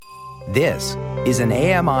This is an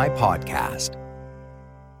AMI podcast.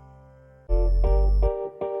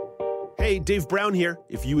 Hey, Dave Brown here.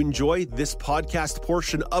 If you enjoy this podcast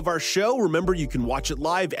portion of our show, remember you can watch it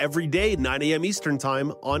live every day at 9 a.m. Eastern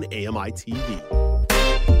Time on AMI TV.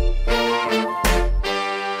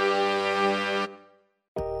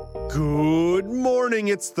 Good morning.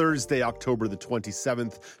 It's Thursday, October the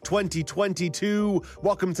 27th, 2022.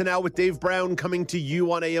 Welcome to Now with Dave Brown, coming to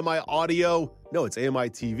you on AMI Audio. No, it's AMI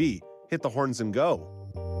TV. Hit the horns and go.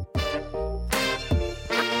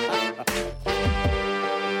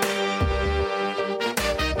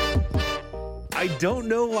 I don't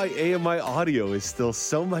know why AMI Audio is still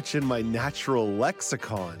so much in my natural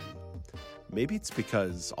lexicon. Maybe it's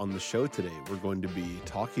because on the show today, we're going to be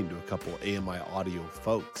talking to a couple AMI Audio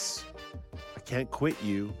folks. I can't quit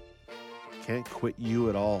you. Can't quit you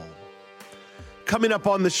at all. Coming up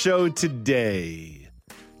on the show today,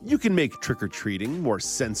 you can make trick-or-treating more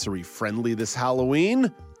sensory-friendly this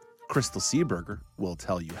Halloween. Crystal Seeberger will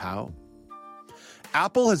tell you how.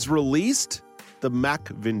 Apple has released the Mac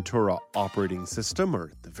Ventura operating system, or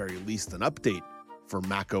at the very least an update for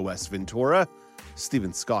Mac OS Ventura.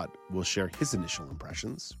 Stephen Scott will share his initial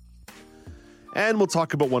impressions. And we'll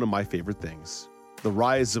talk about one of my favorite things, the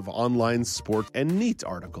rise of online sport and neat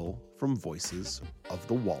article from Voices of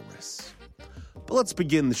the Walrus. But let's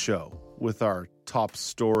begin the show with our top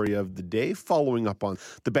story of the day, following up on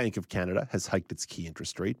the Bank of Canada has hiked its key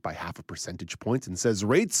interest rate by 0.5 percentage point and says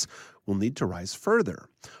rates will need to rise further.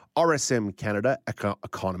 RSM Canada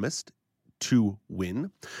economist Tu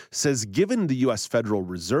Nguyen says given the U.S. Federal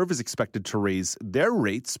Reserve is expected to raise their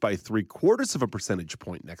rates by 0.75 percentage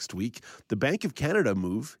point next week, the Bank of Canada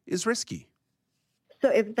move is risky. So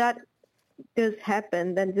if that does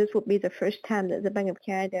happen, then this would be the first time that the Bank of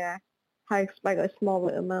Canada hikes by a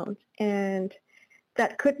smaller amount. And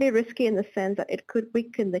that could be risky in the sense that it could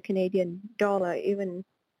weaken the Canadian dollar even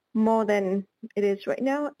more than it is right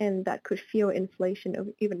now, and that could fuel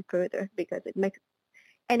inflation even further because it makes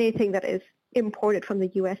anything that is imported from the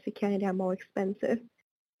U.S. to Canada more expensive.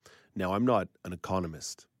 Now, I'm not an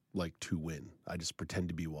economist like Tu Nguyen. I just pretend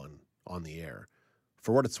to be one on the air.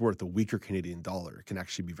 For what it's worth, a weaker Canadian dollar can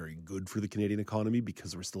actually be very good for the Canadian economy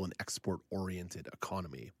because we're still an export-oriented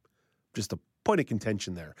economy. Just a point of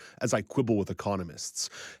contention there as I quibble with economists.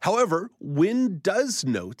 However, Nguyen does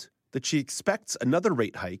note that she expects another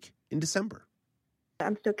rate hike in December.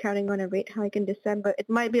 I'm still counting on a rate hike in December. It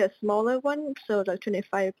might be a smaller one, so like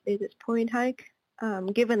 25 basis point hike,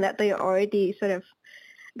 given that they are already sort of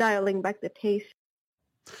dialing back the pace.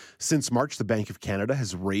 Since March, the Bank of Canada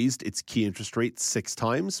has raised its key interest rate 6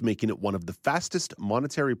 times, making it one of the fastest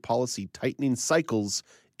monetary policy tightening cycles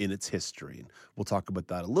in its history. And we'll talk about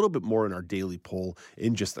that a little bit more in our daily poll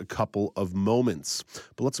in just a couple of moments.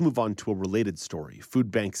 But let's move on to a related story. Food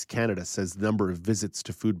Banks Canada says the number of visits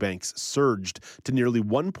to food banks surged to nearly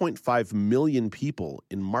 1.5 million people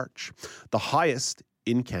in March, the highest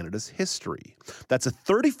in Canada's history. That's a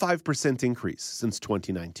 35% increase since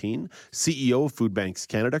 2019. CEO of Food Banks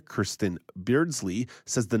Canada, Kirsten Beardsley,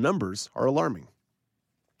 says the numbers are alarming.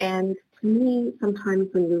 And to me, sometimes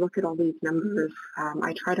when you look at all these numbers,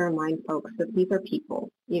 I try to remind folks that these are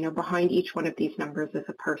people. You know, behind each one of these numbers is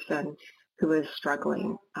a person who is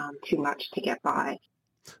struggling too much to get by.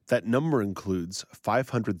 That number includes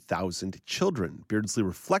 500,000 children. Beardsley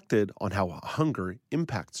reflected on how hunger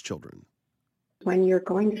impacts children. When you're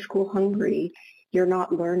going to school hungry, you're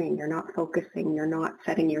not learning, you're not focusing, you're not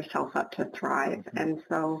setting yourself up to thrive. And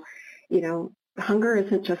so, you know, hunger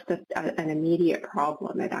isn't just an immediate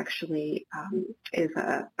problem. It actually is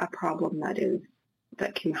a problem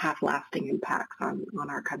that can have lasting impacts on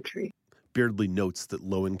our country. Beardsley notes that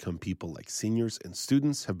low-income people like seniors and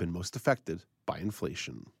students have been most affected by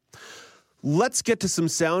inflation. Let's get to some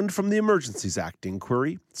sound from the Emergencies Act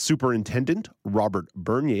inquiry. Superintendent Robert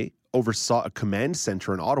Bernier oversaw a command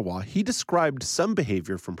center in Ottawa. He described some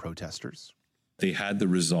behavior from protesters. They had the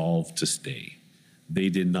resolve to stay. They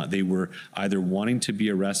did not. They were either wanting to be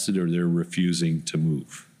arrested or they're refusing to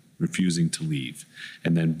move, refusing to leave,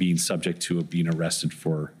 and then being subject to being arrested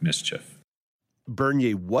for mischief.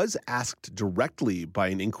 Bernier was asked directly by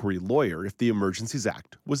an inquiry lawyer if the Emergencies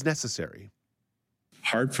Act was necessary.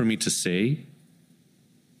 Hard for me to say.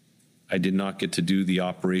 I did not get to do the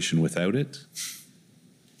operation without it.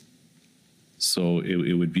 So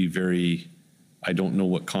it would be very, I don't know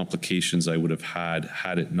what complications I would have had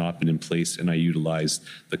it not been in place and I utilized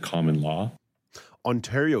the common law.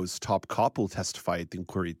 Ontario's top cop will testify at the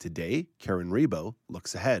inquiry today. Karen Rebo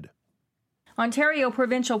looks ahead. Ontario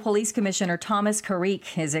Provincial Police Commissioner Thomas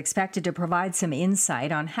Carrique is expected to provide some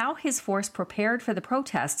insight on how his force prepared for the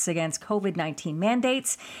protests against COVID-19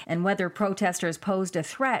 mandates and whether protesters posed a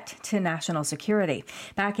threat to national security.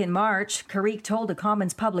 Back in March, Carrique told the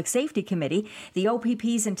Commons Public Safety Committee the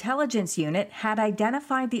OPP's intelligence unit had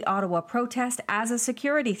identified the Ottawa protest as a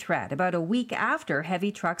security threat about a week after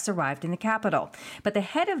heavy trucks arrived in the capital. But the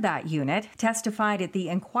head of that unit testified at the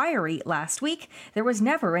inquiry last week there was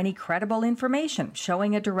never any credible information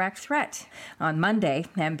showing a direct threat. On Monday,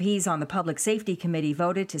 MPs on the Public Safety Committee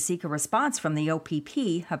voted to seek a response from the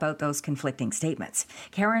OPP about those conflicting statements.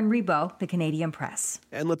 Karen Rebo, The Canadian Press.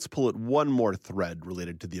 And let's pull at one more thread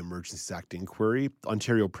related to the Emergencies Act inquiry.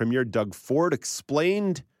 Ontario Premier Doug Ford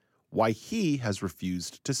explained why he has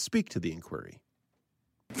refused to speak to the inquiry.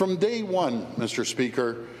 From day one, Mr.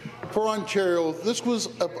 Speaker, for Ontario, this was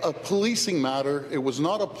a policing matter. It was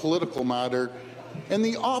not a political matter. And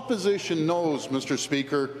the opposition knows, Mr.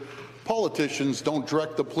 Speaker, politicians don't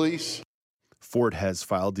direct the police. Ford has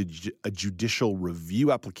filed a judicial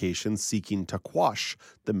review application seeking to quash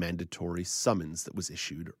the mandatory summons that was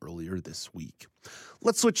issued earlier this week.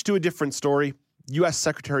 Let's switch to a different story. U.S.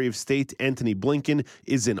 Secretary of State Antony Blinken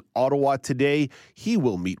is in Ottawa today. He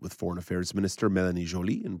will meet with Foreign Affairs Minister Mélanie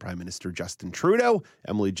Joly and Prime Minister Justin Trudeau.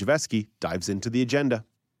 Emily Javeski dives into the agenda.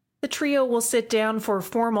 The trio will sit down for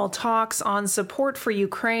formal talks on support for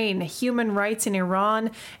Ukraine, human rights in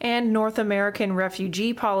Iran, and North American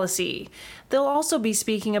refugee policy. They'll also be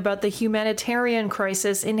speaking about the humanitarian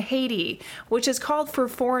crisis in Haiti, which has called for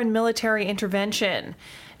foreign military intervention.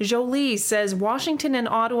 Joly says Washington and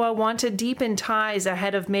Ottawa want to deepen ties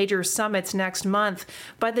ahead of major summits next month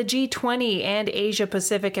by the G20 and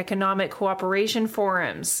Asia-Pacific Economic Cooperation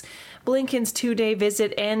Forums. Blinken's two-day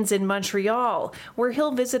visit ends in Montreal, where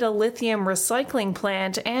he'll visit a lithium recycling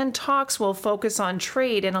plant, and talks will focus on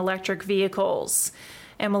trade and electric vehicles.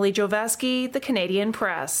 Emily Joveski, The Canadian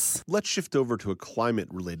Press. Let's shift over to a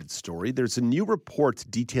climate-related story. There's a new report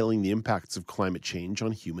detailing the impacts of climate change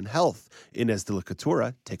on human health. Inez de la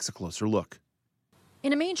Coutura takes a closer look.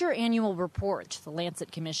 In a major annual report, the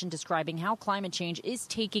Lancet Commission describing how climate change is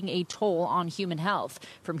taking a toll on human health,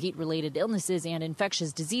 from heat-related illnesses and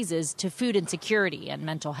infectious diseases to food insecurity and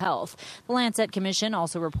mental health. The Lancet Commission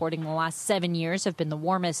also reporting the last 7 years have been the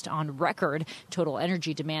warmest on record. Total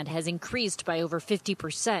energy demand has increased by over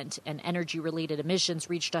 50%, and energy-related emissions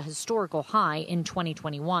reached a historical high in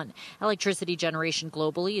 2021. Electricity generation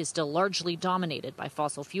globally is still largely dominated by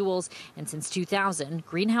fossil fuels, and since 2000,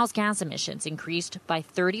 greenhouse gas emissions increased by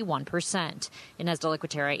 31%. Inez de la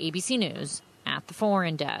Coutura, ABC News, at the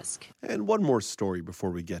Foreign Desk. And one more story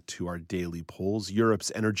before we get to our daily polls. Europe's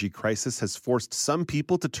energy crisis has forced some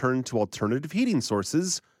people to turn to alternative heating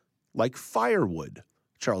sources like firewood.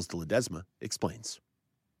 Charles de Ledesma explains.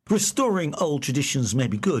 Restoring old traditions may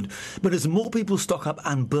be good, but as more people stock up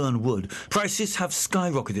and burn wood, prices have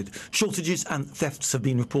skyrocketed, shortages and thefts have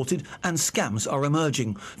been reported, and scams are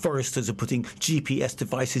emerging. Foresters are putting GPS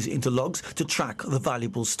devices into logs to track the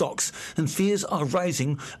valuable stocks, and fears are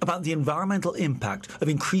rising about the environmental impact of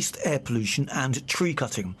increased air pollution and tree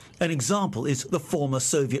cutting. An example is the former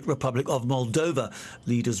Soviet Republic of Moldova.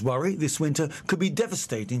 Leaders worry this winter could be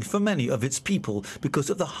devastating for many of its people because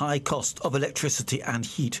of the high cost of electricity and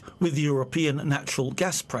heat, with European natural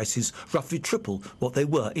gas prices roughly triple what they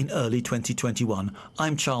were in early 2021.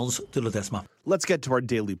 I'm Charles de Ledesma. Let's get to our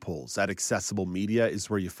daily polls. At Accessible Media is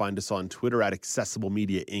where you find us on Twitter. At Accessible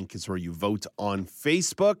Media Inc. is where you vote on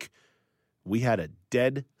Facebook. We had a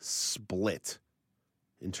dead split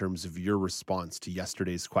in terms of your response to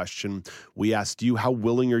yesterday's question. We asked you, how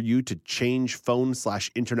willing are you to change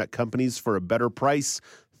phone/internet companies for a better price?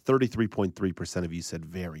 33.3% of you said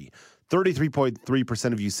very.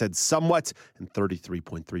 33.3% of you said somewhat, and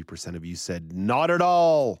 33.3% of you said not at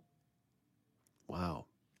all. Wow.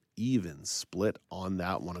 Even split on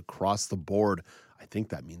that one across the board. I think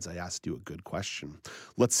that means I asked you a good question.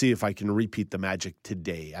 Let's see if I can repeat the magic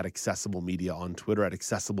today. At Accessible Media on Twitter, at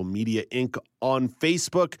Accessible Media Inc. on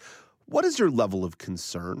Facebook. What is your level of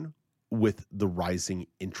concern with the rising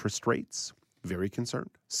interest rates? Very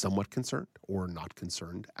concerned, somewhat concerned, or not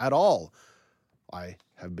concerned at all? I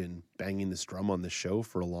have been banging this drum on this show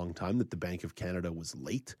for a long time that the Bank of Canada was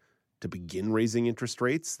late to begin raising interest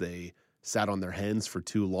rates. They sat on their hands for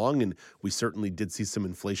too long, and we certainly did see some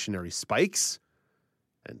inflationary spikes,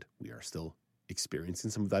 and we are still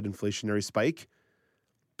experiencing some of that inflationary spike.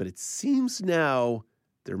 But it seems now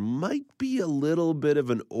there might be a little bit of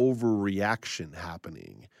an overreaction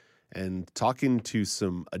happening. And talking to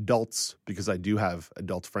some adults, because I do have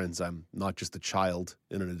adult friends, I'm not just a child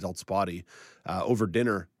in an adult's body, over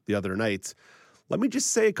dinner the other night, let me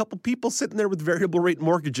just say a couple people sitting there with variable rate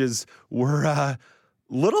mortgages were a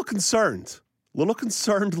little concerned, a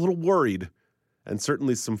little worried. And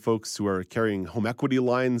certainly some folks who are carrying home equity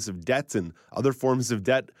lines of debt and other forms of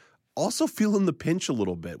debt also feeling the pinch a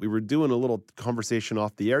little bit. We were doing a little conversation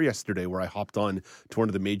off the air yesterday where I hopped on to one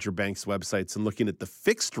of the major banks' websites and looking at the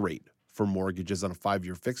fixed rate for mortgages on a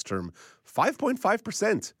 5-year fixed term,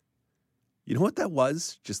 5.5%. You know what that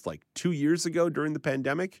was just like 2 years ago during the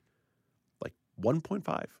pandemic? Like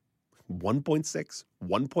 1.5, 1.6,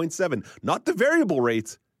 1.7. Not the variable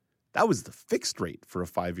rate. That was the fixed rate for a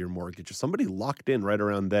 5-year mortgage. If somebody locked in right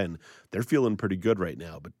around then, they're feeling pretty good right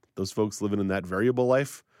now. But those folks living in that variable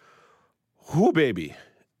life, whoo, baby,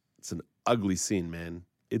 it's an ugly scene, man.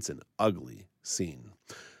 It's an ugly scene.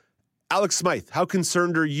 Alex Smythe, how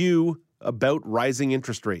concerned are you about rising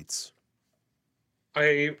interest rates?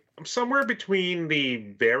 I'm somewhere between the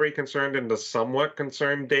very concerned and the somewhat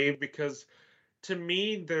concerned, Dave, because to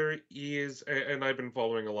me, there is, and I've been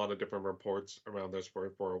following a lot of different reports around this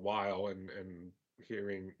for a while and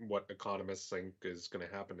hearing what economists think is going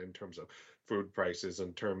to happen in terms of food prices,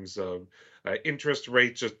 in terms of interest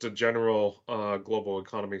rates, just the general global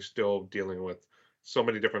economy still dealing with so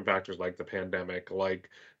many different factors like the pandemic, like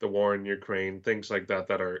the war in Ukraine, things like that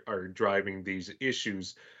that are driving these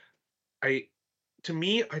issues. To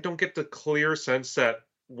me, I don't get the clear sense that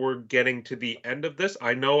we're getting to the end of this.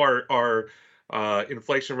 I know our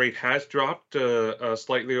inflation rate has dropped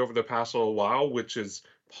slightly over the past little while, which is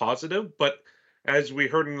positive. But as we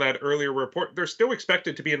heard in that earlier report, there's still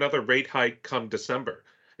expected to be another rate hike come December.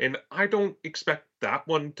 And I don't expect that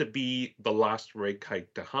one to be the last rate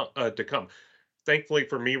hike to come. Thankfully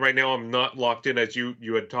for me right now, I'm not locked in, as you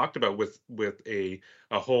had talked about, with a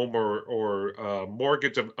home or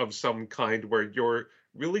mortgage of some kind where you're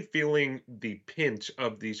really feeling the pinch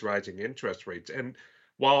of these rising interest rates. And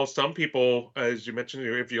while some people, as you mentioned,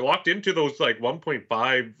 if you locked into those like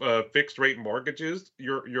 1.5 fixed rate mortgages,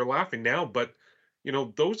 you're laughing now, but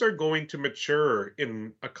those are going to mature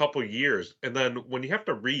in a couple years, and then when you have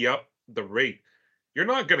to re-up the rate, you're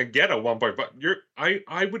not going to get a 1.5.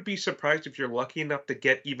 I would be surprised if you're lucky enough to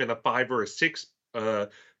get even a 5 or a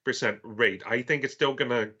 6% rate. I think it's still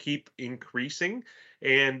going to keep increasing,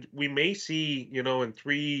 and we may see, in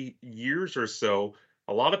 3 years or so,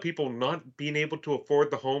 a lot of people not being able to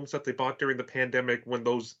afford the homes that they bought during the pandemic when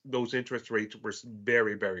those interest rates were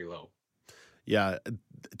very, very low. Yeah,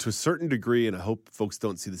 to a certain degree, and I hope folks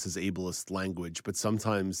don't see this as ableist language, but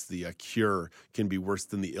sometimes the cure can be worse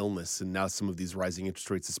than the illness. And now some of these rising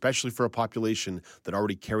interest rates, especially for a population that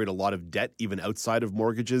already carried a lot of debt, even outside of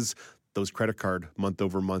mortgages, those credit card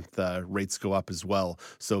month-over-month rates go up as well.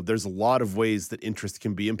 So there's a lot of ways that interest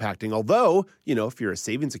can be impacting. Although, if you're a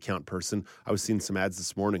savings account person, I was seeing some ads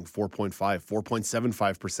this morning, 4.5,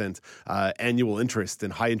 4.75% annual interest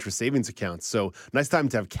in high-interest savings accounts. So nice time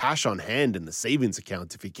to have cash on hand in the savings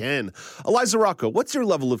account if you can. Eliza Rocco, what's your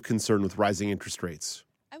level of concern with rising interest rates?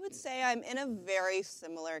 I would say I'm in a very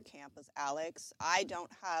similar camp as Alex. I don't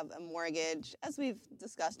have a mortgage. As we've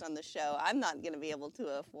discussed on the show, I'm not going to be able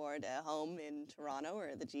to afford a home in Toronto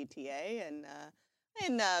or the GTA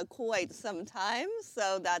in quite some time.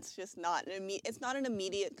 So that's just it's not an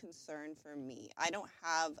immediate concern for me. I don't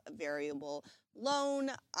have a variable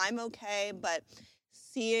loan. I'm okay, but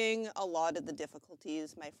seeing a lot of the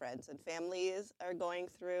difficulties my friends and families are going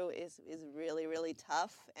through is really, really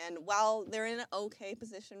tough. And while they're in an okay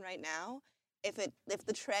position right now, if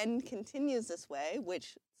the trend continues this way,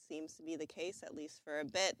 which seems to be the case at least for a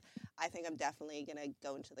bit, I think I'm definitely going to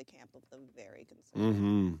go into the camp of the very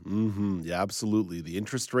concerned. Yeah, absolutely. The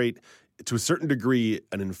interest rate, to a certain degree,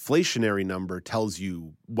 an inflationary number tells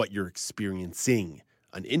you what you're experiencing.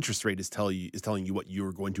 An interest rate is telling you what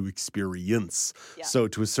you're going to experience. Yeah. So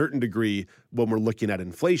to a certain degree, when we're looking at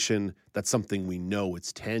inflation, that's something we know,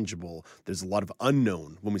 it's tangible. There's a lot of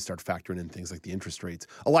unknown when we start factoring in things like the interest rates.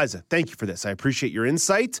 Eliza, thank you for this. I appreciate your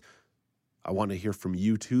insight. I want to hear from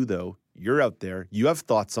you too, though. You're out there. You have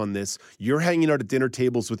thoughts on this. You're hanging out at dinner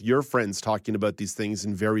tables with your friends talking about these things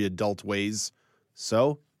in very adult ways.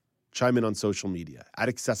 So chime in on social media, at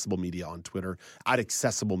Accessible Media on Twitter, at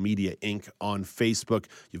Accessible Media Inc. on Facebook.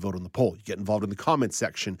 You vote on the poll. You get involved in the comment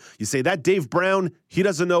section. You say, that Dave Brown, he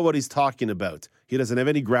doesn't know what he's talking about. He doesn't have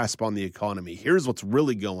any grasp on the economy. Here's what's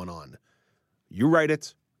really going on. You write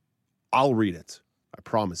it. I'll read it. I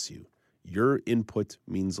promise you. Your input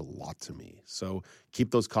means a lot to me. So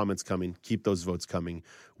keep those comments coming. Keep those votes coming.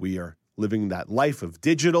 We are living that life of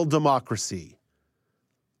digital democracy.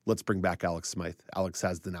 Let's bring back Alex Smythe. Alex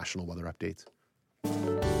has the National Weather Update.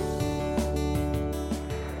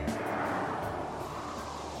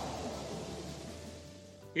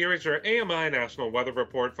 Here is your AMI National Weather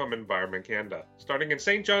Report from Environment Canada. Starting in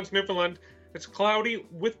St. John's, Newfoundland, it's cloudy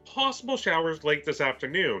with possible showers late this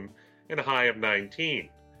afternoon and a high of 19.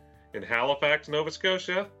 In Halifax, Nova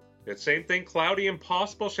Scotia, it's same thing, cloudy and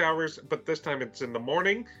possible showers, but this time it's in the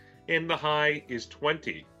morning and the high is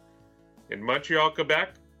 20. In Montreal,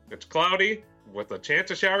 Quebec, it's cloudy with a chance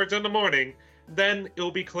of showers in the morning, then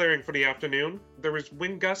it'll be clearing for the afternoon. There is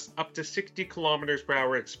wind gusts up to 60 kilometers per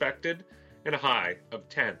hour expected and a high of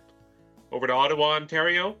 10. Over to Ottawa,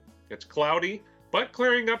 Ontario, it's cloudy, but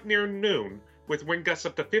clearing up near noon with wind gusts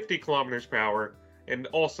up to 50 kilometers per hour and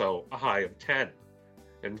also a high of 10.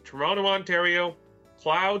 In Toronto, Ontario,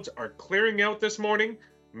 clouds are clearing out this morning,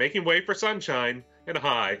 making way for sunshine and a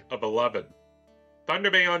high of 11. Thunder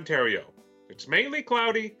Bay, Ontario, it's mainly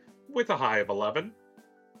cloudy with a high of 11.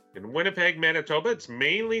 In Winnipeg, Manitoba, it's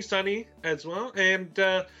mainly sunny as well, and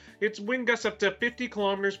it's wind gusts up to 50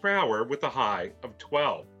 kilometers per hour with a high of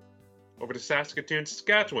 12. Over to Saskatoon,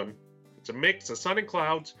 Saskatchewan, it's a mix of sun and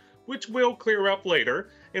clouds, which will clear up later,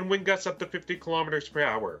 and wind gusts up to 50 kilometers per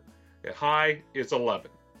hour. The high is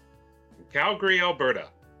 11. In Calgary, Alberta,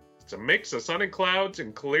 it's a mix of sun and clouds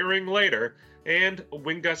and clearing later, and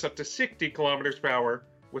wind gusts up to 60 kilometers per hour,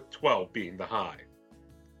 with 12 being the high.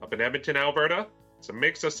 Up in Edmonton, Alberta, it's a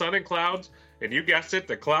mix of sun and clouds, and you guessed it,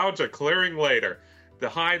 the clouds are clearing later. The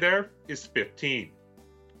high there is 15.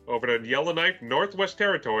 Over to Yellowknife, Northwest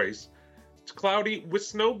Territories, it's cloudy with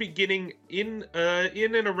snow beginning in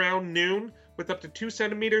and around noon, with up to 2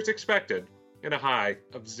 centimeters expected, and a high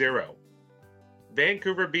of 0.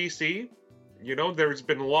 Vancouver, BC, there's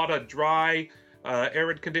been a lot of dry,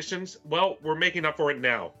 arid conditions. Well, we're making up for it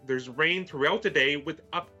now. There's rain throughout the day with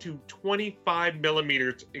up to 25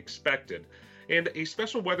 millimeters expected. And a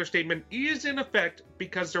special weather statement is in effect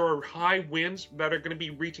because there are high winds that are going to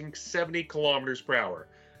be reaching 70 kilometers per hour.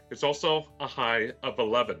 There's also a high of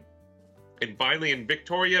 11. And finally, in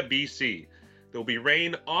Victoria, BC, there'll be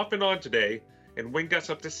rain off and on today and wind gusts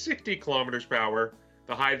up to 60 kilometers per hour.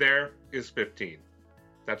 The high there is 15.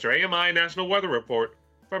 That's your AMI National Weather Report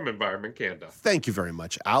from Environment Canada. Thank you very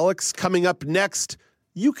much, Alex. Coming up next,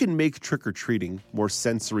 you can make trick-or-treating more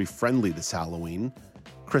sensory-friendly this Halloween.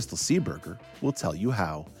 Crystal Seeberger will tell you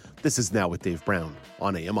how. This is Now with Dave Brown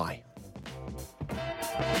on AMI.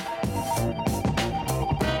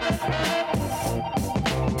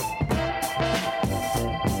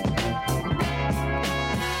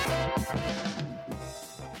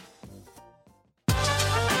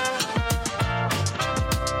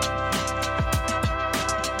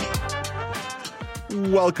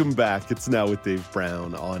 Welcome back. It's Now with Dave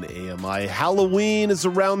Brown on AMI. Halloween is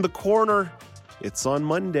around the corner. It's on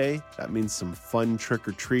Monday. That means some fun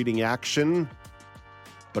trick-or-treating action.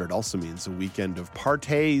 But it also means a weekend of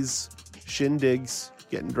parties, shindigs,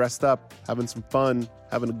 getting dressed up, having some fun,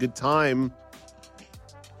 having a good time.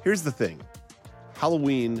 Here's the thing.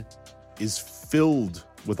 Halloween is filled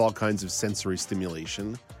with all kinds of sensory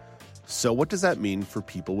stimulation. So what does that mean for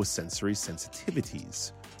people with sensory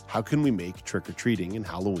sensitivities? How can we make trick-or-treating and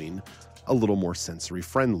Halloween a little more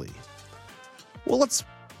sensory-friendly? Well, let's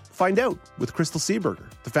find out with Crystal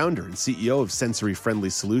Seeberger, the founder and CEO of Sensory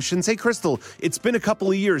Friendly Solutions. Hey, Crystal, it's been a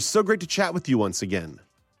couple of years. So great to chat with you once again.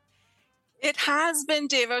 It has been,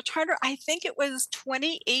 Dave. I think it was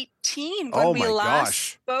 2018 when we last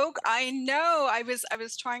spoke. I know. I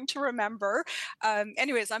was trying to remember.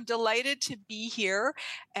 Anyways, I'm delighted to be here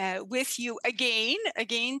with you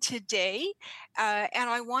again today. And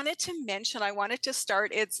I wanted to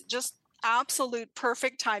start, it's just absolute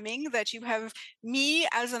perfect timing that you have me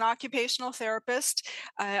as an occupational therapist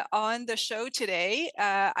on the show today.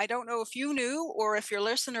 I don't know if you knew or if your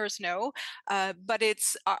listeners know, but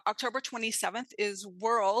it's October 27th is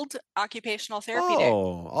World Occupational Therapy Day.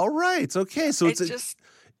 Oh, all right. Okay. So it's just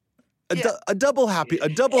a double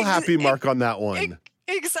happy mark on that one.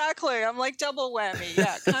 Exactly. I'm like double whammy.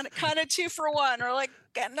 Yeah. kind of 2 for 1, or like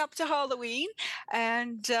getting up to Halloween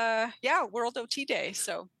and World OT Day.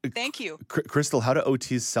 So thank you. Crystal, how do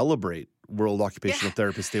OTs celebrate World Occupational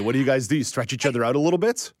Therapist Day? What do you guys do? You stretch each other out a little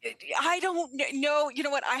bit? I don't know. You know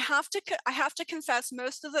what? I have to confess,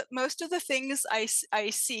 most of the things I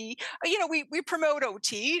see, we promote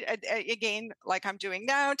OT again, like I'm doing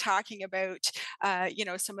now, talking about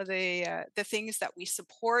some of the things that we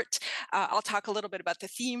support. I'll talk a little bit about the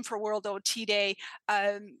theme for World OT Day.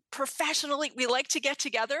 Professionally, we like to get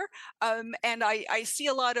together, and I see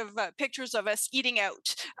a lot of pictures of us eating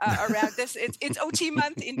out around this. It's OT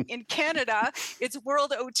month in Canada. Canada, it's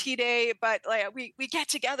World OT Day, but like we get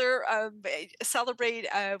together, celebrate.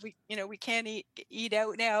 We can eat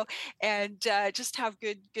out now, and just have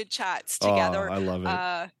good chats together. I love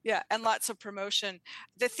it. Yeah, and lots of promotion.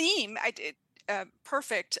 The theme,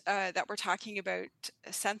 perfect that we're talking about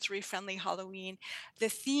sensory-friendly Halloween. The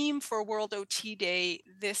theme for World OT Day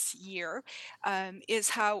this year is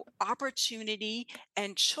how opportunity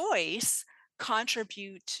and choice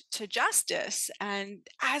contribute to justice. And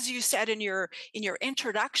as you said in your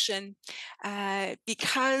introduction,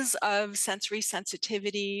 because of sensory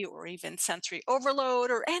sensitivity or even sensory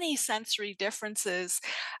overload or any sensory differences,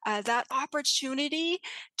 that opportunity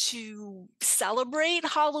to celebrate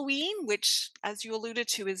Halloween, which, as you alluded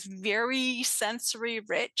to, is very sensory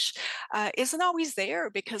rich, isn't always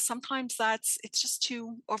there, because sometimes it's just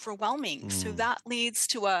too overwhelming. So that leads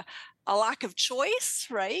to a lack of choice,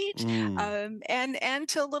 right? And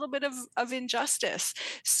to a little bit of injustice.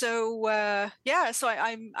 So so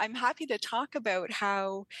I'm happy to talk about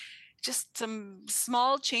how just some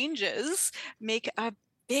small changes make a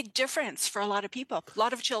big difference for a lot of people, a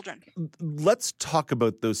lot of children. Let's talk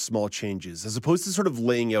about those small changes. As opposed to sort of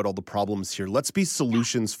laying out all the problems here, let's be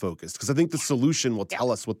solutions focused, because I think the solution will tell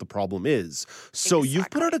us what the problem is. So you've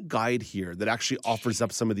put out a guide here that actually offers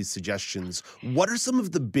up some of these suggestions. What are some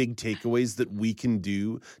of the big takeaways that we can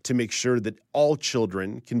do to make sure that all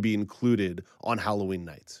children can be included on Halloween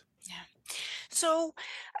night? Yeah. So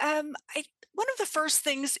one of the first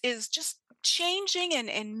things is just changing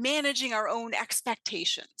and managing our own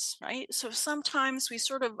expectations, right? So sometimes we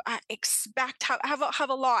sort of expect have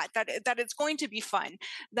a lot that it's going to be fun.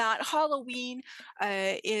 That Halloween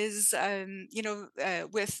is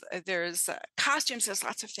with there's costumes, there's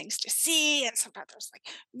lots of things to see, and sometimes there's like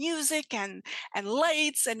music and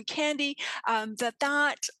lights and candy.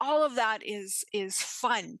 That all of that is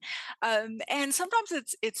fun, and sometimes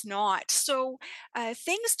it's not. So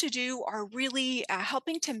things to do are really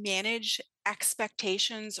helping to manage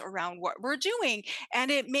expectations around what we're doing. And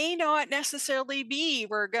it may not necessarily be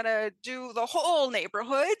we're going to do the whole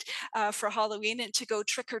neighborhood for Halloween and to go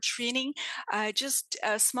trick-or-treating. Just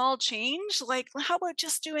a small change, like how about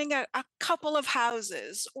just doing a couple of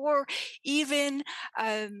houses, or even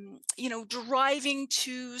driving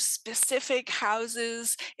to specific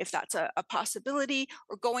houses if that's a possibility,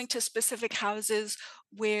 or going to specific houses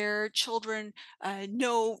where children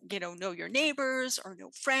know your neighbors or know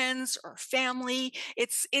friends or family.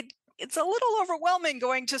 It's a little overwhelming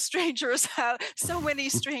going to strangers, so many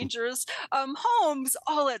strangers' homes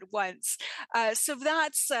all at once. So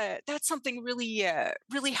that's something really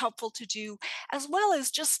really helpful to do, as well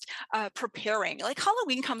as just preparing. Like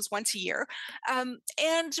Halloween comes once a year, and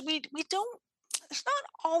we don't. There's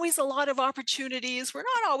not always a lot of opportunities. We're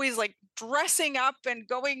not always like dressing up and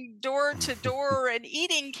going door to door and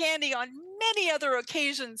eating candy on many other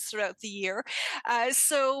occasions throughout the year.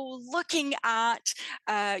 So looking at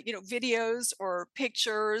videos or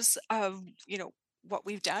pictures of what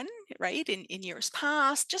we've done, right, in years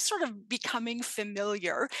past, just sort of becoming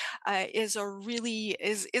familiar is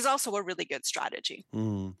also a really good strategy.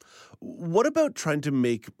 What about trying to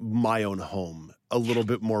make my own home a little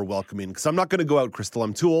bit more welcoming? Because I'm not going to go out, Crystal.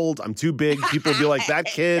 I'm too old. I'm too big. People will be like, that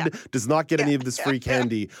kid does not get any of this free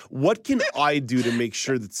candy. What can I do to make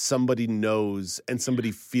sure that somebody knows and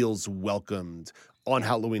somebody feels welcomed on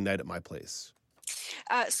Halloween night at my place?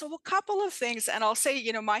 So a couple of things, and I'll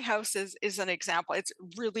say, my house is an example. It's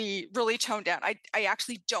really, really toned down. I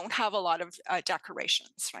actually don't have a lot of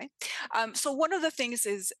decorations, right? So one of the things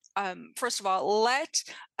is, first of all,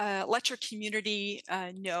 let your community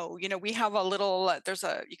know. We have a little. There's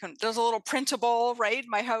a little printable, right?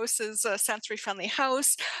 My house is a sensory-friendly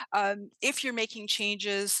house. If you're making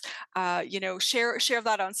changes, share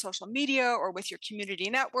that on social media or with your community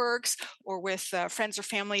networks or with friends or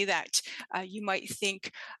family that you might think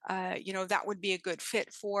that would be a good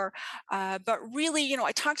fit for. But really,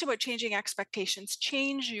 I talked about changing expectations.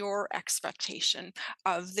 Change your expectation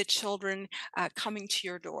of the children coming to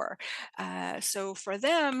your door. So for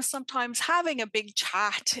them, sometimes having a big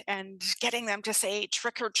chat and getting them to say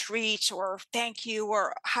trick or treat or thank you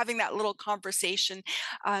or having that little conversation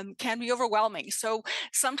can be overwhelming. So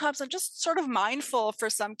sometimes I'm just sort of mindful for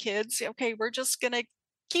some kids. Okay, we're just going to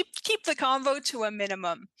keep the convo to a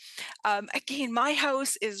minimum. Again, my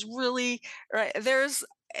house is really right. There's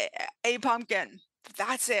a pumpkin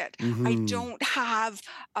That's it. I don't have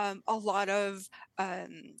a lot of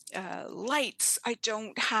lights. I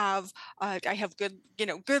don't have. I have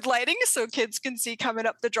good lighting so kids can see coming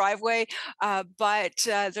up the driveway. But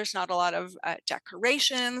there's not a lot of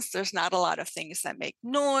decorations. There's not a lot of things that make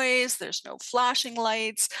noise. There's no flashing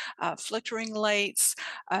lights, flickering lights,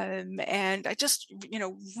 and I just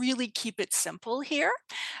really keep it simple here.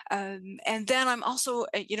 And then I'm also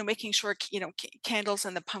making sure candles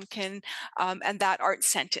and the pumpkin and that aren't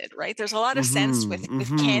scented, right? There's a lot of scents with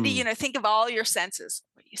candy. Think of all your senses.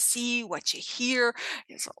 What you see, what you hear.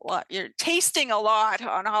 It's a lot. You're tasting a lot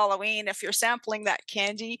on Halloween if you're sampling that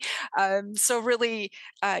candy. So really,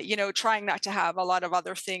 trying not to have a lot of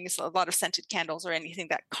other things, a lot of scented candles or anything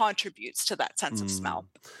that contributes to that sense of smell.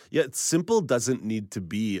 Yeah, simple doesn't need to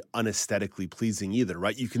be unesthetically pleasing either,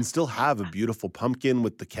 right? You can still have a beautiful pumpkin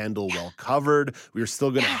with the candle well covered. We're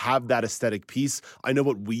still going to have that aesthetic piece. I know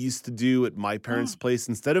what we used to do at my parents' place.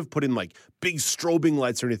 Instead of putting like big strobing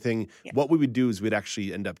lights or anything, what we would do is we'd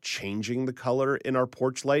actually end up changing the color in our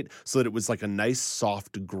porch light so that it was like a nice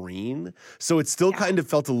soft green. So it still kind of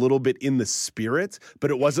felt a little bit in the spirit,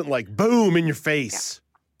 but it wasn't like boom in your face.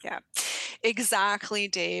 Yeah, exactly,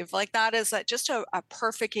 Dave. Like that is just a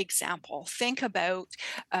perfect example. Think about,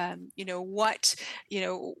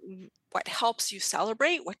 what helps you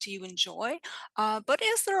celebrate? What do you enjoy? But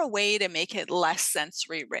is there a way to make it less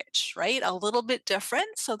sensory rich, right? A little bit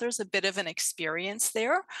different. So there's a bit of an experience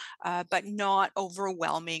there, but not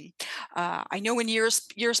overwhelming. I know in years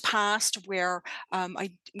past where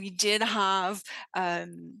we did have,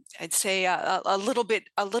 I'd say a little bit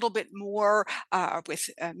more with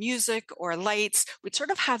music or lights. We'd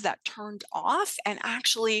sort of have that turned off. And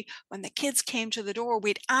actually, when the kids came to the door,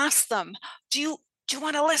 we'd ask them, do you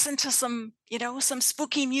want to listen to some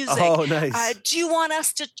spooky music? Oh, nice. Do you want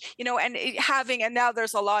us to, and now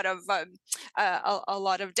there's a lot of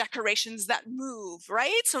decorations that move,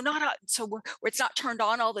 right? So where it's not turned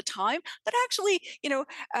on all the time, but actually,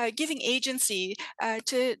 giving agency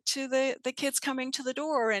to the kids coming to the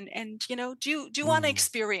door and do you want to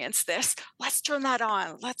experience this? Let's turn that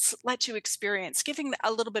on. Let's let you experience, giving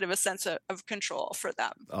a little bit of a sense of control for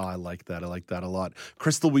them. Oh, I like that. I like that a lot.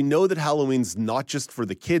 Crystal, we know that Halloween's not just for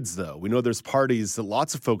the kids, though. We know there's parties that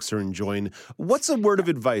lots of folks are enjoying. What's a word of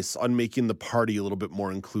advice on making the party a little bit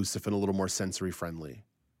more inclusive and a little more sensory friendly?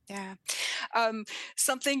 Yeah,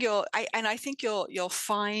 something I think you'll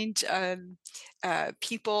find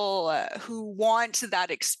people who want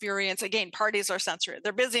that experience. Again, parties are sensory;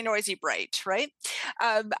 they're busy, noisy, bright, right?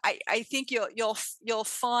 I think you'll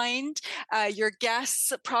find your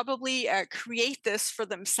guests probably create this for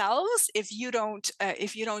themselves if you don't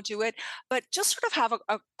do it. But just sort of have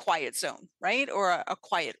a quiet zone, right, or a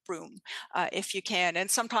quiet room if you can.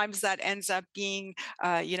 And sometimes that ends up being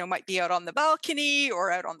might be out on the balcony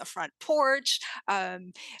or out on the front porch.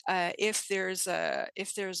 If there's a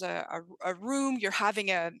room, you're having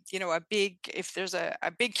if there's a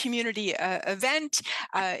big community event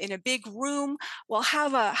in a big room, well,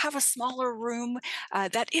 have a smaller room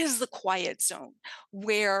that is the quiet zone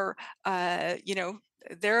where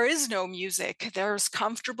there is no music. There's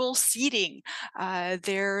comfortable seating.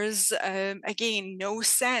 There's again no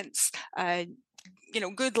scents.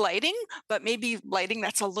 Good lighting, but maybe lighting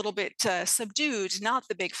that's a little bit subdued, not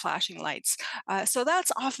the big flashing lights. So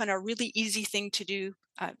that's often a really easy thing to do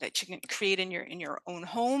that you can create in your own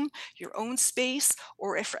home, your own space,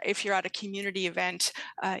 or if you're at a community event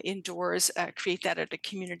indoors, create that at a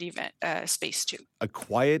community event space too. A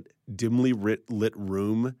quiet, dimly lit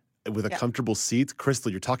room with a comfortable seat.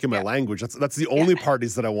 Crystal, you're talking my language. That's the only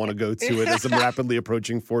parties that I want to go to as I'm rapidly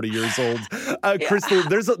approaching 40 years old. Crystal,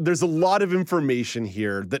 there's a lot of information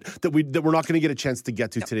here that we're not going to get a chance to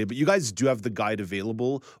get to today, but you guys do have the guide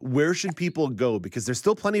available. Where should people go? Because there's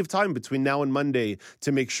still plenty of time between now and Monday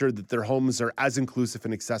to make sure that their homes are as inclusive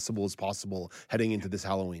and accessible as possible heading into this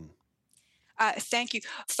Halloween. Thank you.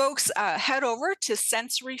 Folks, head over to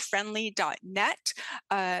sensoryfriendly.net.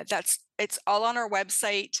 It's all on our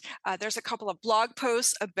website. There's a couple of blog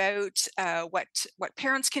posts about what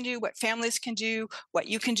parents can do, what families can do, what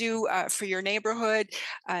you can do for your neighborhood.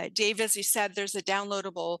 Dave, as you said, there's a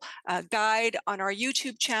downloadable guide on our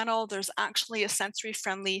YouTube channel. There's actually a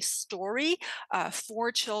sensory-friendly story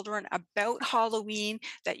for children about Halloween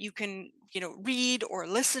that you can read or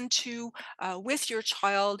listen to with your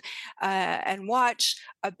child and watch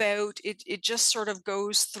about it. It just sort of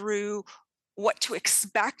goes through what to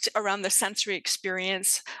expect around the sensory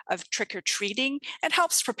experience of trick-or-treating and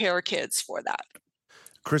helps prepare kids for that.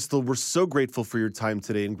 Crystal, we're so grateful for your time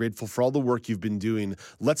today and grateful for all the work you've been doing.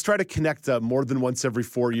 Let's try to connect more than once every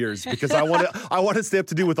 4 years because I want to stay up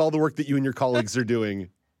to date with all the work that you and your colleagues are doing.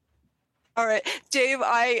 All right, Dave,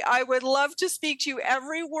 I would love to speak to you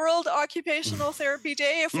every World Occupational Therapy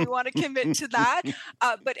Day if we want to commit to that,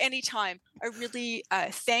 but anytime. I really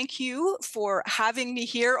thank you for having me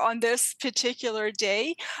here on this particular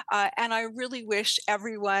day, and I really wish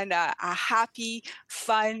everyone a happy,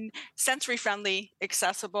 fun, sensory-friendly,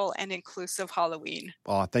 accessible, and inclusive Halloween.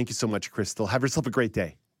 Oh, thank you so much, Crystal. Have yourself a great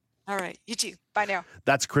day. All right, you too. Bye now.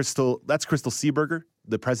 That's Crystal Seeberger,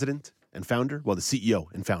 the president and founder, the CEO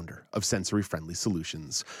and founder of Sensory Friendly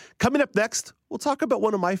Solutions. Coming up next, we'll talk about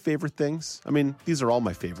one of my favorite things. I mean, these are all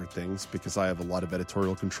my favorite things because I have a lot of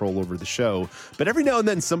editorial control over the show. But every now and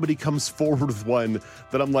then somebody comes forward with one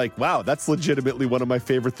that I'm like, wow, that's legitimately one of my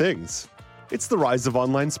favorite things. It's the rise of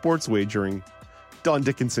online sports wagering. Don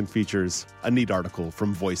Dickinson features a neat article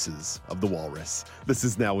from Voices of the Walrus. This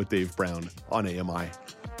is Now with Dave Brown on AMI.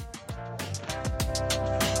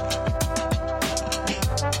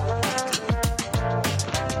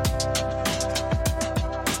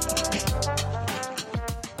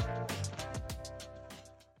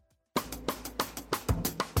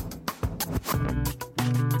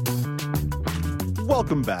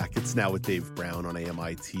 Welcome back. It's Now with Dave Brown on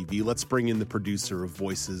AMI TV. Let's bring in the producer of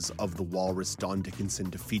Voices of the Walrus, Don Dickinson,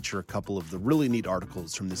 to feature a couple of the really neat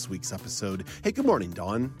articles from this week's episode. Hey, good morning,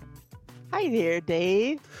 Don. Hi there,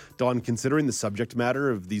 Dave. Don, considering the subject matter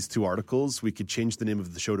of these two articles, we could change the name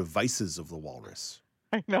of the show to Vices of the Walrus.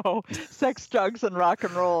 I know. Sex, drugs, and rock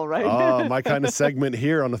and roll, right? Oh, my kind of segment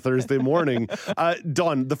here on a Thursday morning.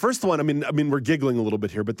 Don, the first one, I mean, we're giggling a little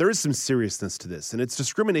bit here, but there is some seriousness to this, and it's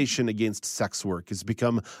discrimination against sex work has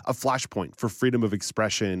become a flashpoint for freedom of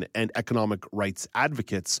expression and economic rights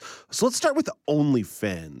advocates. So let's start with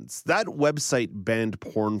OnlyFans. That website banned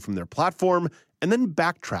porn from their platform and then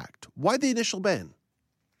backtracked. Why the initial ban?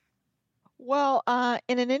 Well,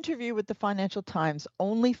 in an interview with the Financial Times,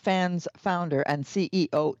 OnlyFans founder and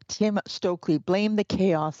CEO Tim Stokely blamed the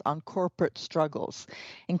chaos on corporate struggles,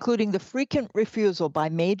 including the frequent refusal by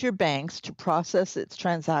major banks to process its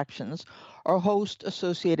transactions or host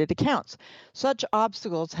associated accounts. Such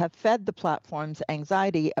obstacles have fed the platform's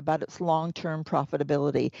anxiety about its long-term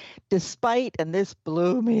profitability, despite, and this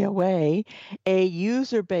blew me away, a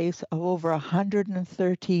user base of over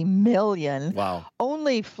 130 million. Wow.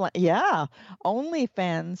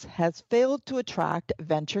 OnlyFans has failed to attract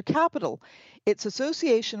venture capital. Its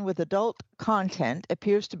association with adult content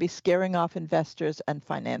appears to be scaring off investors and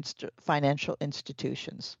financial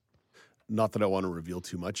institutions. Not that I want to reveal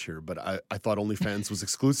too much here, but I thought OnlyFans was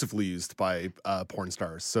exclusively used by porn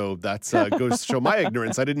stars. So that goes to show my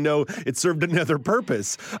ignorance. I didn't know it served another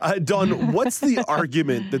purpose. Don, what's the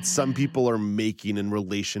argument that some people are making in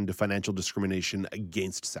relation to financial discrimination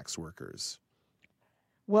against sex workers?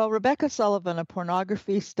 Well, Rebecca Sullivan, a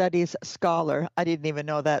pornography studies scholar, I didn't even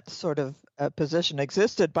know that sort of position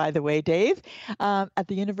existed, by the way, Dave, at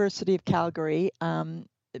the University of Calgary,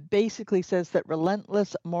 basically says that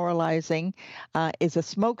relentless moralizing is a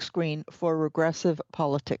smokescreen for regressive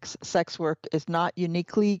politics. Sex work is not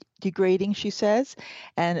uniquely degrading, she says,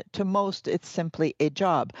 and to most it's simply a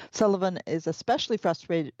job. Sullivan is especially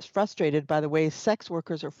frustrated by the way sex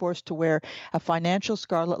workers are forced to wear a financial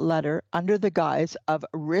scarlet letter under the guise of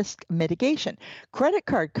risk mitigation. Credit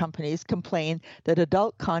card companies complain that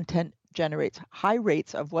adult content generates high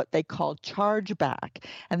rates of what they call chargeback.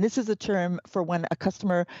 And this is a term for when a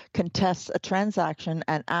customer contests a transaction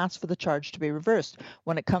and asks for the charge to be reversed.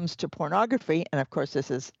 When it comes to pornography, and of course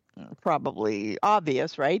this is probably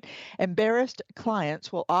obvious, right? Embarrassed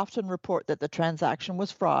clients will often report that the transaction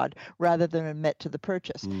was fraud rather than admit to the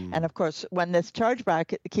purchase. And of course, when this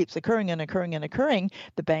chargeback keeps occurring,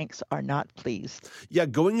 the banks are not pleased. Yeah,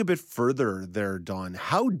 going a bit further there, Don,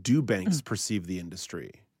 how do banks perceive the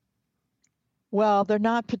industry? Well, they're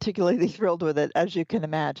not particularly thrilled with it, as you can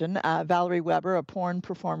imagine. Valerie Weber, a porn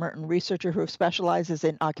performer and researcher who specializes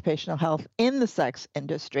in occupational health in the sex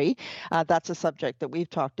industry, that's a subject that we've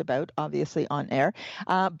talked about, obviously, on air,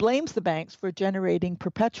 blames the banks for generating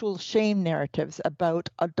perpetual shame narratives about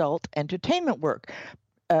adult entertainment work.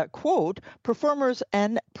 Quote, performers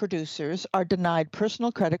and producers are denied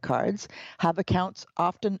personal credit cards, have accounts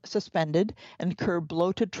often suspended, incur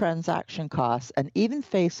bloated transaction costs, and even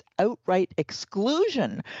face outright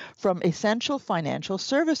exclusion from essential financial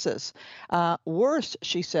services. Worse,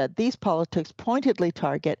 she said, these politics pointedly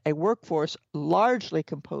target a workforce largely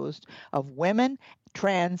composed of women,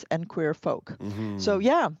 trans, and queer folk. So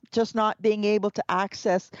yeah, just not being able to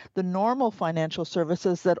access the normal financial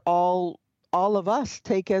services that all all of us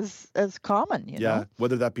take as common, you know?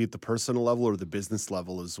 Whether that be at the personal level or the business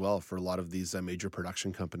level as well for a lot of these major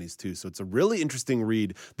production companies too. So it's a really interesting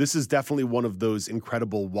read. This is definitely one of those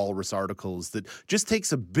incredible walrus articles that just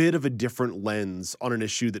takes a bit of a different lens on an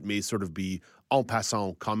issue that may sort of be en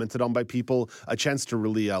passant commented on by people, a chance to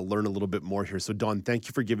really learn a little bit more here. So Dawn, thank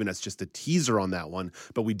you for giving us just a teaser on that one,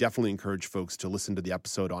 but we definitely encourage folks to listen to the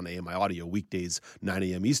episode on AMI Audio weekdays, 9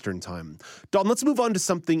 a.m. Eastern time. Dawn, let's move on to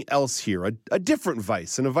something else here, a different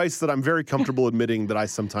vice, and a vice that I'm very comfortable admitting that I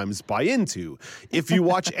sometimes buy into. If you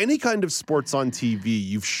watch any kind of sports on TV,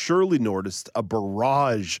 you've surely noticed a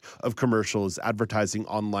barrage of commercials advertising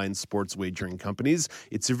online sports wagering companies.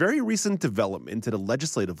 It's a very recent development at a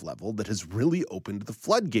legislative level that has really opened the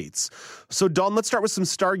floodgates. So Dawn, let's start with some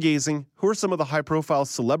stargazing. Who are some of the high-profile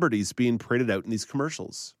celebrities being paraded out in these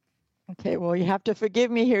commercials? Okay, well, you have to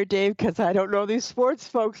forgive me here, Dave, because I don't know these sports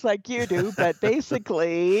folks like you do. But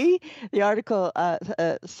basically, the article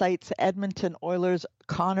cites Edmonton Oilers'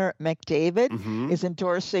 Connor McDavid is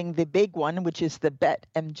endorsing the big one, which is the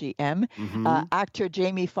BetMGM. Actor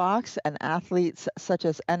Jamie Foxx and athletes such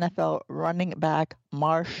as NFL running back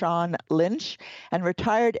Marshawn Lynch and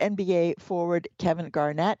retired NBA forward Kevin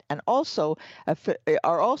Garnett, and also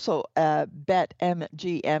are also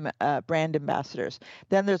BetMGM brand ambassadors.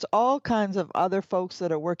 Then there's all kinds of other folks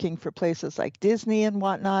that are working for places like Disney and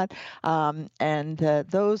whatnot, and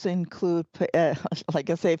those include, like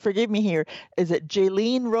I say, forgive me here, is it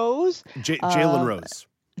Jalen Rose? Jalen Rose.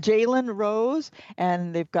 Jalen Rose,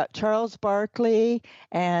 and they've got Charles Barkley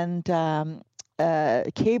and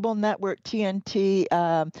cable network TNT,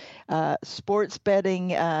 sports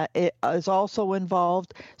betting is also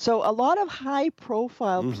involved. So a lot of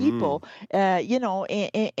high-profile people,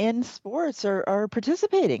 in sports are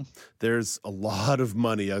participating. There's a lot of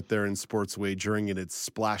money out there in sports wagering, and it's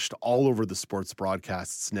splashed all over the sports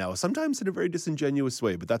broadcasts now, sometimes in a very disingenuous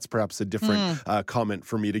way, but that's perhaps a different comment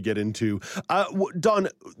for me to get into. Dawn,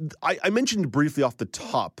 I mentioned briefly off the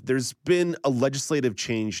top, there's been a legislative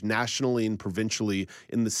change nationally and provincially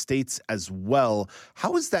in the States as well.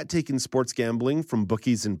 How has that taken sports gambling from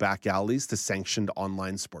bookies and back alleys to sanctioned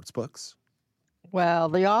online sports books? Well,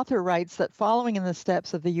 the author writes that following in the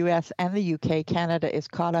steps of the U.S. and the U.K., Canada is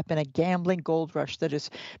caught up in a gambling gold rush that is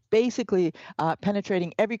basically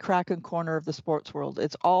penetrating every crack and corner of the sports world.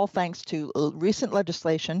 It's all thanks to recent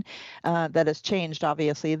legislation that has changed,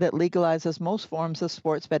 obviously, that legalizes most forms of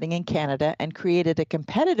sports betting in Canada and created a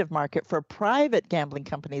competitive market for private gambling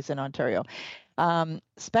companies in Ontario.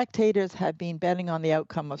 Spectators have been betting on the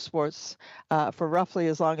outcome of sports for roughly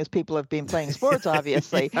as long as people have been playing sports,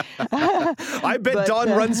 obviously. I bet Dawn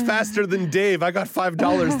runs faster than Dave. I got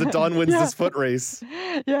 $5 that Dawn wins this foot race.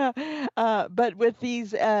 Yeah, but with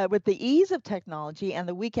the ease of technology and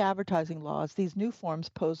the weak advertising laws, these new forms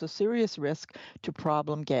pose a serious risk to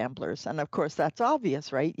problem gamblers. And of course, that's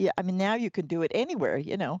obvious, right? Yeah, I mean, now you can do it anywhere,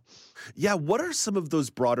 you know. Yeah, what are some of those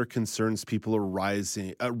broader concerns people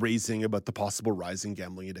are raising about the possible rise in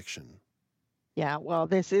gambling addiction? Yeah, well,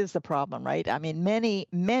 this is the problem, right? I mean,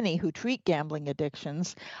 many who treat gambling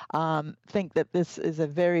addictions think that this is a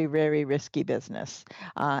very, very risky business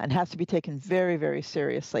and has to be taken very, very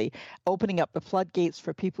seriously, opening up the floodgates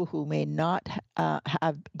for people who may not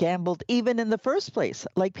have gambled even in the first place,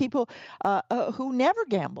 like people who never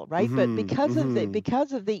gamble, right? But because of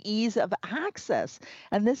the ease of access,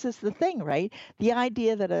 and this is the thing, right? The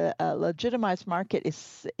idea that a legitimized market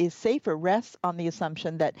is safer rests on the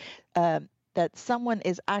assumption that that someone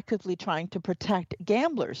is actively trying to protect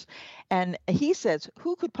gamblers. And he says,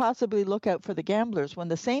 who could possibly look out for the gamblers when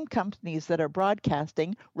the same companies that are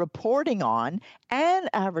broadcasting, reporting on, and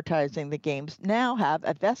advertising the games now have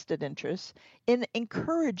a vested interest in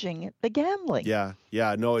encouraging the gambling? Yeah.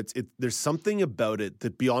 No, there's something about it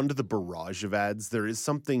that beyond the barrage of ads, there is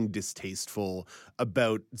something distasteful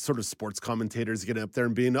about sort of sports commentators getting up there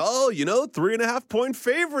and being, 3.5 point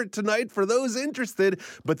favorite tonight for those interested,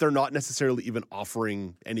 but they're not necessarily even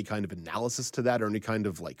offering any kind of analysis to that or any kind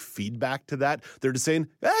of like feedback to that. They're just saying,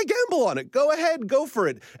 gamble on it. Go ahead, go for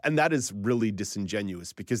it. And that is really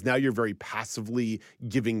disingenuous because now you're very passively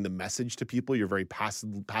giving the message to people. You're very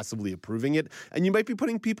passively approving it. And you might be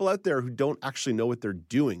putting people out there who don't actually know what they're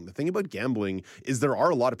doing. The thing about gambling is there are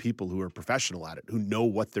a lot of people who are professional at it, who know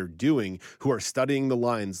what they're doing, who are studying the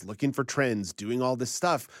lines, looking for trends, doing all this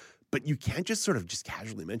stuff. But you can't just sort of just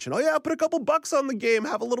casually mention, oh yeah, put a couple bucks on the game,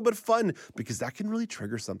 have a little bit of fun, because that can really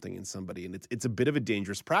trigger something in somebody. And it's a bit of a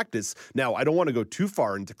dangerous practice. Now, I don't want to go too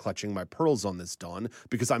far into clutching my pearls on this, Dawn,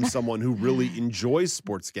 because I'm someone who really enjoys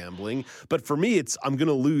sports gambling. But for me, I'm going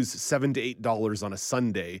to lose $7 to $8 on a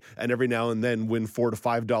Sunday and every now and then win $4 to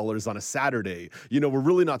 $5 on a Saturday. You know, we're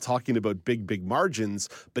really not talking about big margins,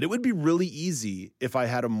 but it would be really easy if I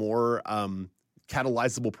had a more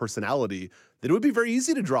catalyzable personality, that it would be very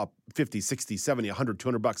easy to drop 50, 60, 70, 100,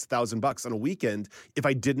 200 bucks, $1,000 on a weekend if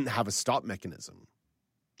I didn't have a stop mechanism.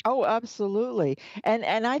 Oh, absolutely.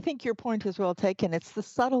 And I think your point is well taken. It's the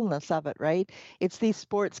subtleness of it, right? It's these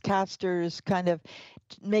sportscasters kind of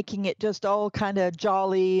making it just all kind of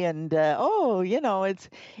jolly and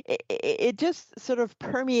it just sort of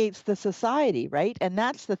permeates the society, right? And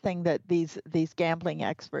that's the thing that these gambling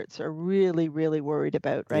experts are really, really worried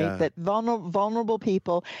about, right? Yeah. That vulnerable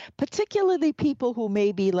people, particularly people who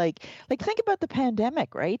may be like think about the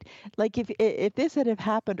pandemic, right? Like if this had have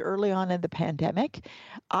happened early on in the pandemic,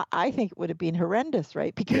 I think it would have been horrendous,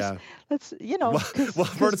 right? Because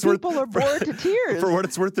people are bored to tears. For what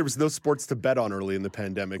it's worth, there was no sports to bet on early in the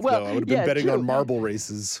pandemic, Well, though. I would have been betting true. on marble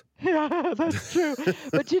races. Yeah, that's true.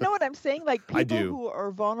 But you know what I'm saying? Like I people do. who are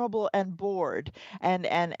vulnerable and bored and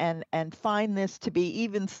find this to be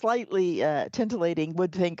even slightly titillating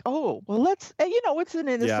would think, oh, well, let's, it's an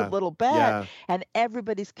innocent little bet, and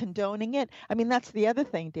everybody's condoning it. I mean, that's the other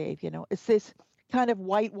thing, Dave. It's this kind of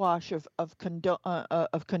whitewash of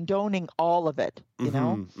condoning all of it,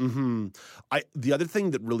 know? Mm-hmm. The other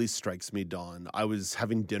thing that really strikes me, Dawn, I was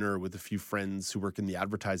having dinner with a few friends who work in the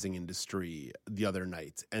advertising industry the other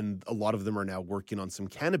night, and a lot of them are now working on some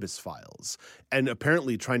cannabis files. And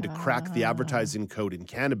apparently trying to crack the advertising code in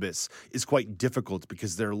cannabis is quite difficult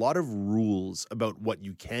because there are a lot of rules about what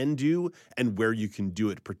you can do and where you can do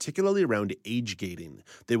it, particularly around age gating.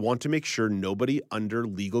 They want to make sure nobody under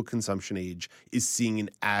legal consumption age is seeing an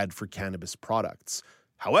ad for cannabis products.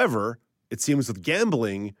 However, it seems with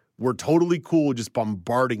gambling, we're totally cool just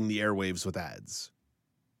bombarding the airwaves with ads.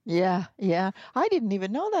 Yeah. I didn't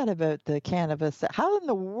even know that about the cannabis. How in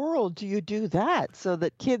the world do you do that so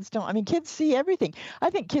that kids don't? I mean, kids see everything. I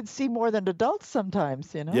think kids see more than adults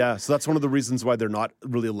sometimes, Yeah, so that's one of the reasons why they're not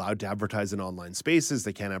really allowed to advertise in online spaces.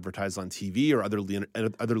 They can't advertise on TV or other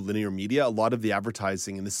linear media. A lot of the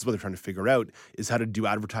advertising, and this is what they're trying to figure out, is how to do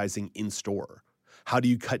advertising in store. How do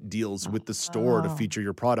you cut deals with the store to feature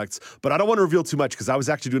your products? But I don't want to reveal too much because I was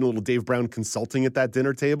actually doing a little Dave Brown consulting at that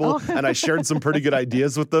dinner table, and I shared some pretty good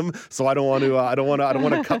ideas with them. So I don't want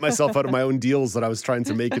to cut myself out of my own deals that I was trying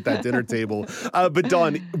to make at that dinner table. But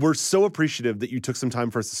Dawn, we're so appreciative that you took some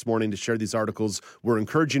time for us this morning to share these articles. We're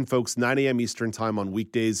encouraging folks 9 a.m. Eastern time on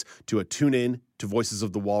weekdays to tune in to Voices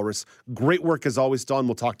of the Walrus. Great work as always, Dawn.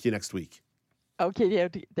 We'll talk to you next week. Okay,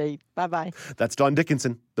 Dave. Bye-bye. That's Dawn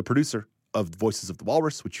Dickinson, the producer of Voices of the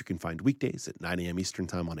Walrus, which you can find weekdays at 9 a.m. Eastern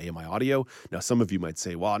time on AMI Audio. Now, some of you might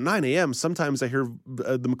say, well, at 9 a.m., sometimes I hear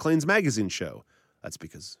the Maclean's Magazine show. That's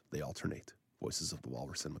because they alternate, Voices of the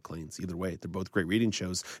Walrus and Maclean's. Either way, they're both great reading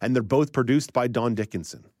shows, and they're both produced by Dawn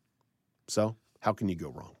Dickinson. So, how can you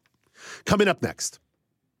go wrong? Coming up next,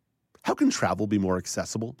 how can travel be more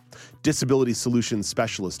accessible? Disability Solutions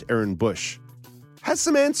Specialist Aaron Bush has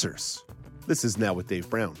some answers. This is Now with Dave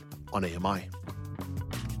Brown on AMI.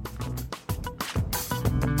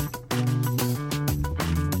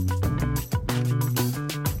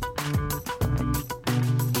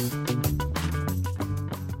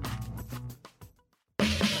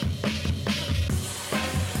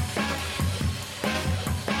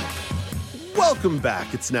 Welcome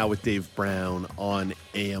back. It's Now with Dave Brown on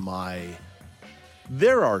AMI.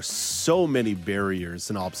 There are so many barriers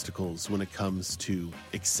and obstacles when it comes to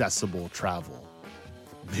accessible travel.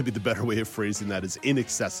 Maybe the better way of phrasing that is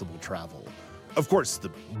inaccessible travel. Of course, the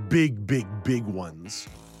big ones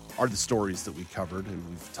are the stories that we covered, and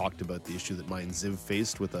we've talked about the issue that Mayan Ziv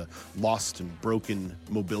faced with a lost and broken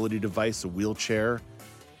mobility device, a wheelchair,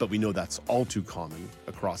 but we know that's all too common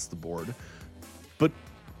across the board. But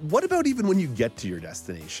what about even when you get to your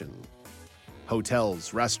destination?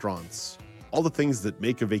 Hotels, restaurants, all the things that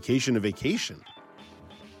make a vacation a vacation.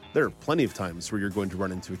 There are plenty of times where you're going to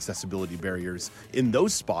run into accessibility barriers in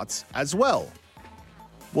those spots as well.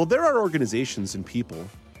 Well, there are organizations and people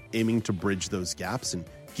aiming to bridge those gaps and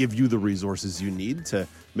give you the resources you need to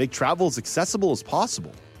make travel as accessible as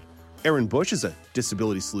possible. Aaron Bush is a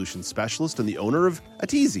disability solutions specialist and the owner of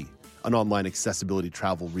Atizi, an online accessibility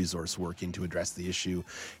travel resource working to address the issue.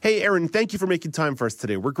 Hey, Aaron, thank you for making time for us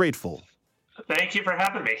today. We're grateful. Thank you for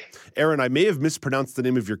having me. Aaron, I may have mispronounced the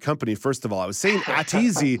name of your company, first of all. I was saying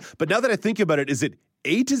Atizi, but now that I think about it, is it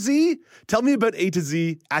A to Z? Tell me about A to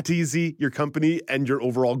Z, ATZ, your company, and your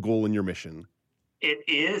overall goal and your mission. It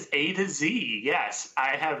is A to Z, yes.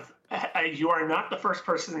 You are not the first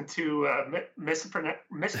person to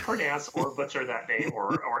mispronounce or butcher that name,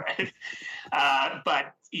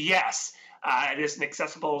 but yes, it is an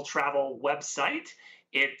accessible travel website.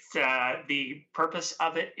 The purpose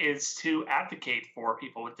of it is to advocate for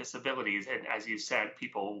people with disabilities, and as you said,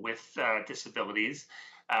 people with disabilities,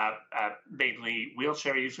 mainly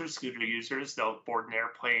wheelchair users, scooter users. They'll board an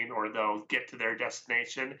airplane or they'll get to their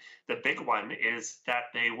destination. The big one is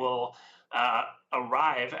that they will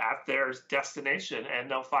arrive at their destination and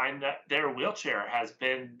they'll find that their wheelchair has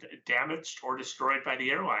been damaged or destroyed by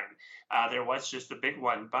the airline. There was just a big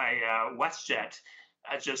one by WestJet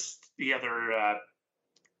just the other.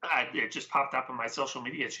 It just popped up on my social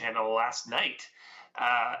media channel last night.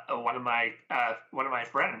 One of my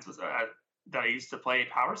friends that I used to play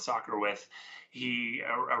power soccer with, he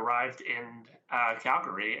arrived in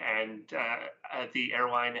Calgary, and the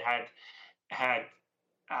airline had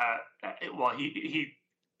he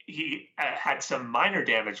had some minor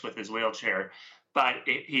damage with his wheelchair, but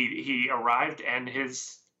he arrived and he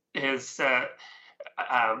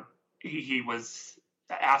was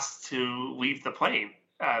asked to leave the plane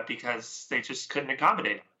because they just couldn't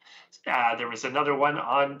accommodate him. There was another one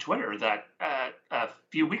on Twitter that a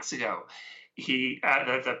few weeks ago,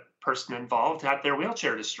 the person involved had their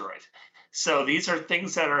wheelchair destroyed. So these are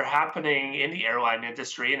things that are happening in the airline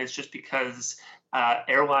industry, and it's just because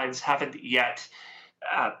airlines haven't yet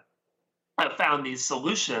found these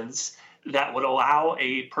solutions that would allow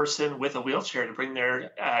a person with a wheelchair to bring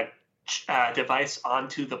their device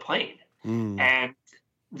onto the plane. And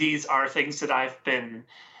these are things that I've been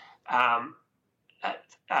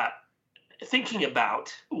thinking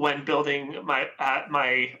about when building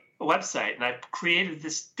my website, and I've created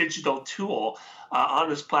this digital tool on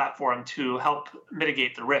this platform to help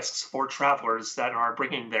mitigate the risks for travelers that are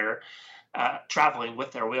bringing their traveling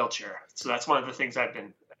with their wheelchair. So that's one of the things I've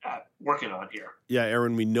been working on here. Yeah,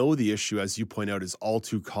 Aaron, we know the issue, as you point out, is all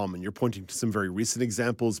too common. You're pointing to some very recent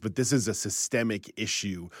examples, but this is a systemic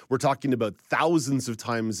issue. We're talking about thousands of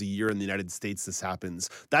times a year in the United States this happens.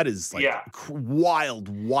 That is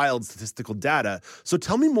wild statistical data. So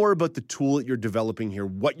tell me more about the tool that you're developing here,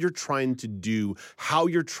 what you're trying to do, how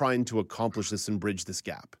you're trying to accomplish this and bridge this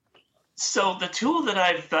gap. So the tool that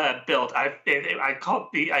I've built, I call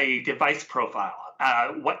it a device profile.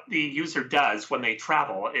 What the user does when they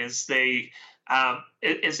travel is they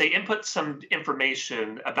input some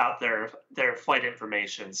information about their flight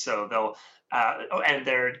information. So they'll and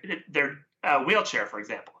their wheelchair, for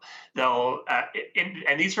example. They'll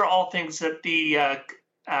and these are all things that the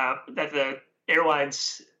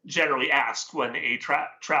airlines generally ask when a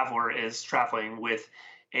traveler is traveling with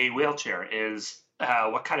a wheelchair is.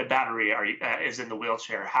 What kind of battery is in the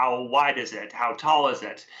wheelchair? How wide is it? How tall is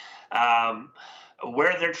it?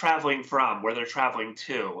 Where they're traveling from, where they're traveling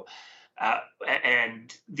to.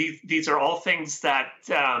 And these are all things that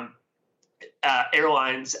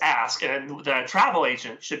airlines ask, and the travel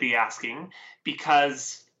agent should be asking,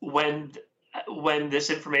 because when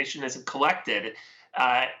this information isn't collected,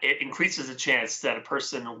 it increases the chance that a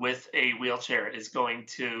person with a wheelchair is going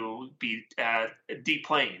to be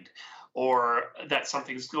deplaned, or that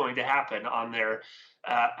something's going to happen on their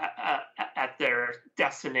at their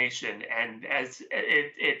destination. And as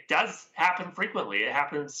it does happen frequently, it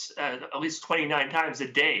happens at least 29 times a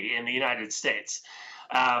day in the United States.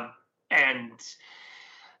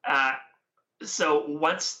 So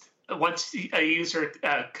once a user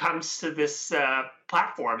comes to this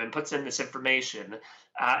platform and puts in this information,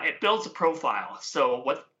 it builds a profile. So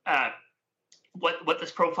what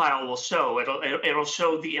this profile will show, it'll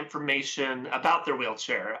show the information about their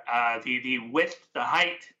wheelchair, the width, the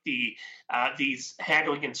height, these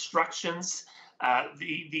handling instructions.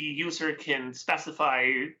 The user can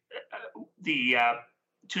specify to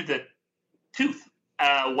the tooth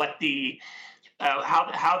what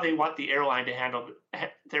how they want the airline to handle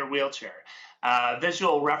their wheelchair.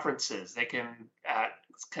 Visual references, they can,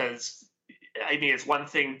 because it's one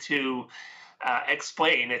thing to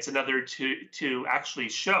explain, it's another to actually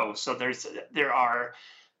show. So there are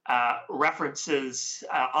references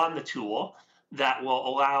on the tool that will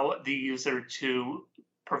allow the user to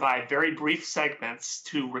provide very brief segments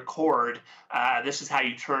to record. This is how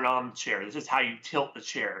you turn on the chair. This is how you tilt the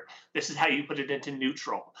chair. This is how you put it into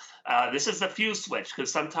neutral. This is the fuse switch,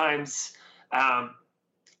 because sometimes the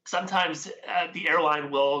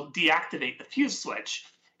airline will deactivate the fuse switch.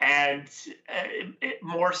 And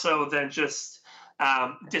more so than just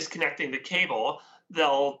disconnecting the cable,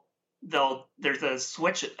 they'll there's a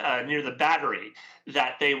switch near the battery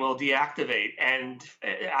that they will deactivate, and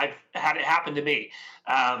I've had it happen to me.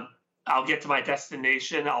 I'll get to my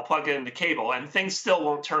destination, I'll plug in the cable, and things still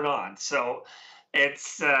won't turn on. So it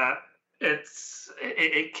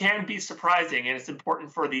can be surprising, and it's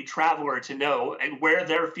important for the traveler to know where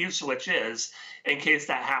their fuse switch is in case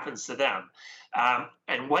that happens to them.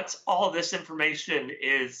 And once all of this information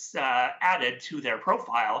is added to their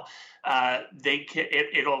profile,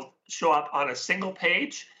 it'll show up on a single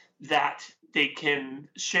page that they can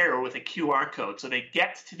share with a QR code. So they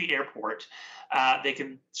get to the airport, they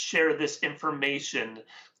can share this information.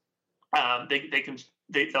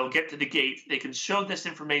 They'll get to the gate. They can show this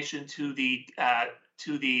information to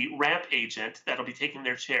the ramp agent that'll be taking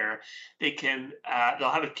their chair. They'll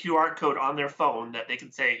have a QR code on their phone that they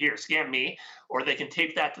can say, "Here, scan me," or they can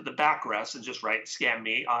tape that to the backrest and just write "scan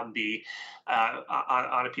me" on the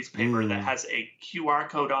on a piece of paper that has a QR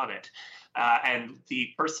code on it. And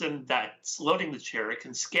the person that's loading the chair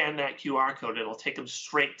can scan that QR code. It'll take them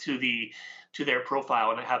straight to their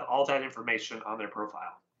profile and have all that information on their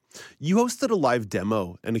profile. You hosted a live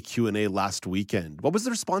demo and a Q&A last weekend. What was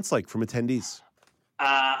the response like from attendees?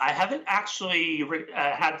 I haven't actually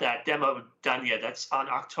had that demo done yet. That's on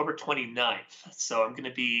October 29th. So I'm going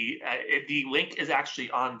to be, the link is actually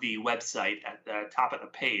on the website at the top of the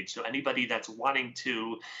page. So anybody that's wanting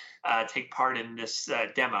to take part in this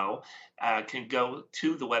demo can go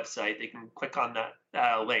to the website. They can click on that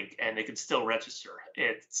link and they can still register.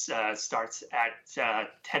 It starts at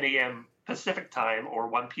 10 a.m. Pacific time or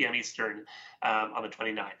 1 p.m. Eastern on the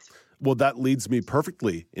 29th. Well, that leads me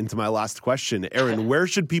perfectly into my last question. Aaron, where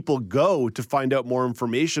should people go to find out more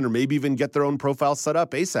information or maybe even get their own profile set up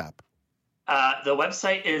ASAP? The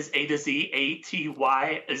website is A to Z,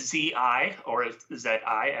 ATYZI, or ZI,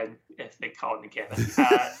 and if they call it in Canada,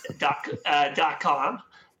 .com.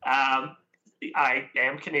 I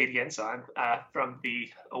am Canadian, so I'm from the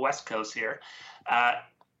West Coast here.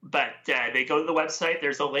 But they go to the website.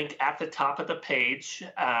 There's a link at the top of the page.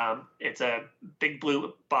 It's a big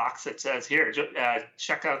blue box that says, "Here,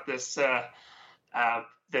 check out this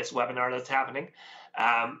this webinar that's happening."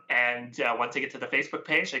 And once they get to the Facebook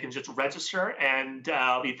page, they can just register. And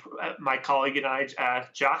my colleague and I,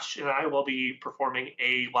 Josh and I, will be performing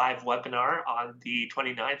a live webinar on the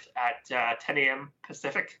 29th at 10 a.m.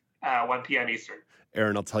 Pacific, 1 p.m. Eastern.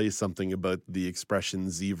 Aaron, I'll tell you something about the expression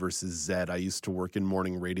Z versus Z. I used to work in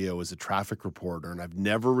morning radio as a traffic reporter, and I've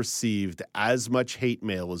never received as much hate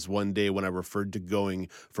mail as one day when I referred to going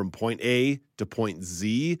from point A to point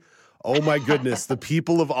Z. Oh my goodness, the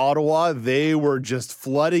people of Ottawa, they were just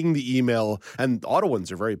flooding the email. And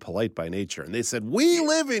Ottawans are very polite by nature. And they said, "We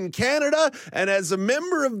live in Canada, and as a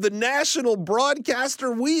member of the national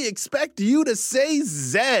broadcaster, we expect you to say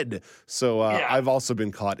Z." So I've also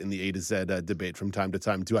been caught in the A to Z debate from time to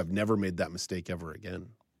time, too. I've never made that mistake ever again.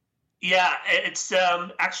 Yeah, it's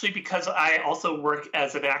actually because I also work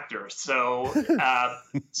as an actor. So,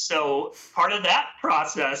 so part of that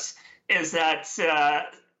process is that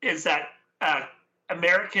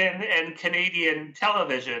American and Canadian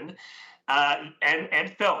television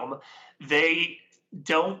and film, they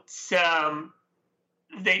don't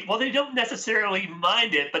they don't necessarily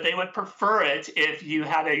mind it, but they would prefer it if you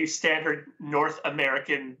had a standard North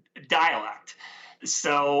American dialect.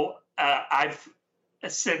 So I've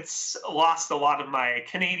since lost a lot of my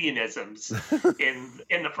Canadianisms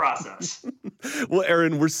in the process. Well,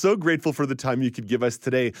 Aaron, we're so grateful for the time you could give us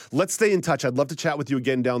today. Let's stay in touch. I'd love to chat with you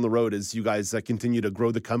again down the road as you guys continue to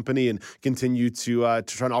grow the company and continue to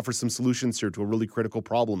try and offer some solutions here to a really critical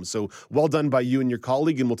problem. So well done by you and your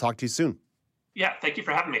colleague, and we'll talk to you soon. Yeah, thank you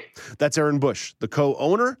for having me. That's Aaron Bush, the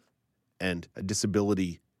co-owner and a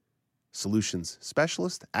disability solutions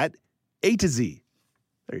specialist at A to Z.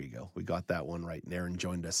 There you go. We got that one right. And Aaron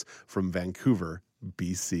joined us from Vancouver,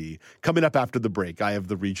 BC. Coming up after the break, I have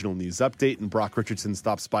the regional news update, and Brock Richardson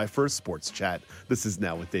stops by for a sports chat. This is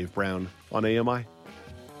Now with Dave Brown on AMI.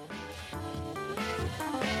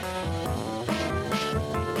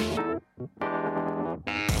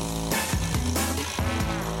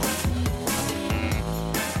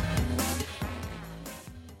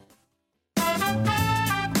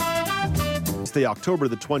 Wednesday, October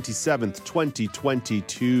the 27th,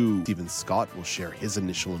 2022. Stephen Scott will share his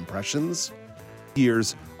initial impressions.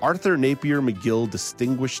 Year's Arthur Napier McGill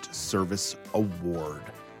Distinguished Service Award.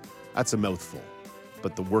 That's a mouthful,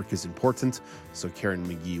 but the work is important, so Karen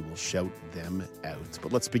McGee will shout them out.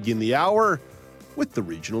 But let's begin the hour with the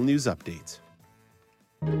regional news update.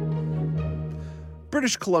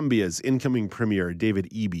 British Columbia's incoming Premier, David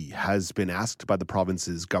Eby, has been asked by the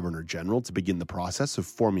province's Governor-General to begin the process of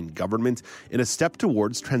forming government in a step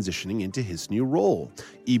towards transitioning into his new role.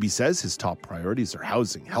 Eby says his top priorities are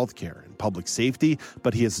housing, healthcare, and public safety,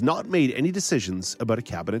 but he has not made any decisions about a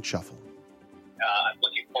cabinet shuffle. I'm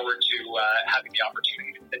looking forward to having the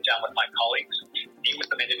opportunity to sit down with my colleagues, meet with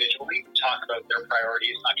them individually, talk about their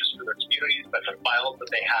priorities, not just for their communities, but for files that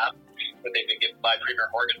they have, that they've been given by Premier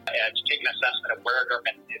Morgan, and to take an assessment of where our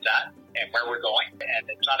government is at and where we're going. And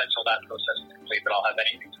it's not until that process is complete that I'll have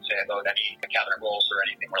anything to say about any cabinet roles or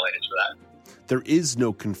anything related to that. There is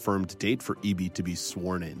no confirmed date for Eby to be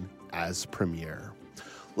sworn in as Premier.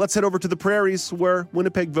 Let's head over to the prairies, where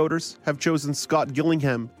Winnipeg voters have chosen Scott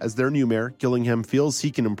Gillingham as their new mayor. Gillingham feels he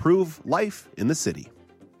can improve life in the city.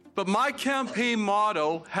 But my campaign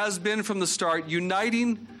motto has been from the start,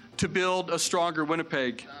 uniting to build a stronger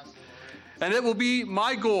Winnipeg. And it will be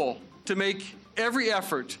my goal to make every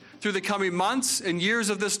effort through the coming months and years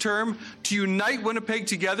of this term to unite Winnipeg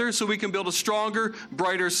together so we can build a stronger,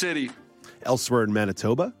 brighter city. Elsewhere in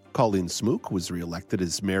Manitoba, Colleen Smook was re-elected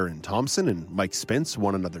as mayor in Thompson, and Mike Spence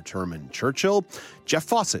won another term in Churchill. Jeff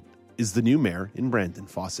Fawcett is the new mayor in Brandon.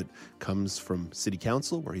 Fawcett comes from City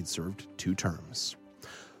Council, where he'd served 2 terms.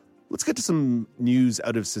 Let's get to some news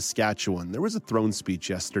out of Saskatchewan. There was a throne speech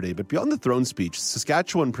yesterday, but beyond the throne speech,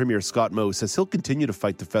 Saskatchewan Premier Scott Moe says he'll continue to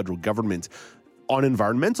fight the federal government on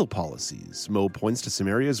environmental policies. Moe points to some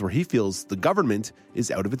areas where he feels the government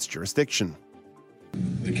is out of its jurisdiction.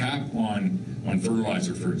 The cap on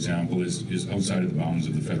fertilizer, for example, is outside of the bounds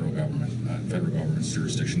of the federal government's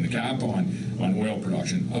jurisdiction. The cap on oil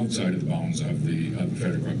production outside of the bounds of the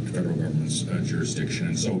federal government's jurisdiction.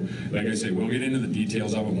 And so, like I say, we'll get into the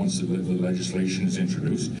details of it once the legislation is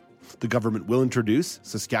introduced. The government will introduce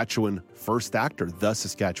Saskatchewan First Act, or the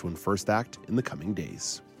Saskatchewan First Act, in the coming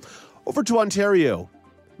days. Over to Ontario.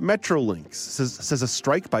 Metrolinx says a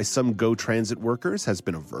strike by some GO Transit workers has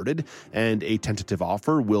been averted, and a tentative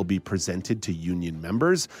offer will be presented to union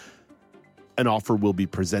members. An offer will be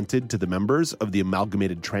presented to the members of the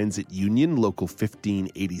Amalgamated Transit Union, Local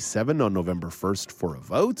 1587, on November 1st for a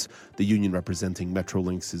vote. The union representing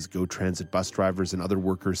Metrolinx's GO Transit bus drivers and other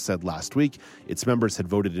workers said last week its members had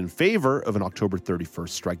voted in favor of an October 31st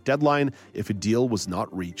strike deadline if a deal was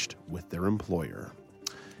not reached with their employer.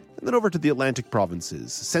 And then over to the Atlantic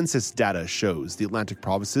provinces. Census data shows the Atlantic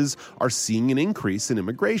provinces are seeing an increase in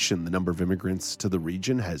immigration. The number of immigrants to the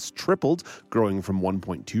region has tripled, growing from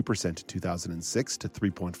 1.2% in 2006 to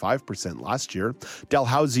 3.5% last year.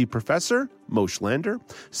 Dalhousie professor Moshe Lander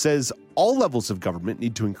says all levels of government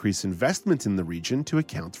need to increase investment in the region to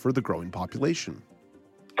account for the growing population.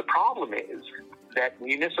 The problem is that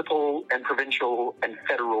municipal and provincial and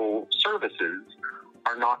federal services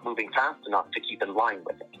are not moving fast enough to keep in line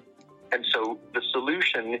with it. And so the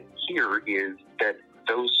solution here is that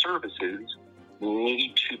those services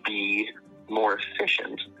need to be more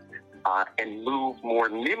efficient and move more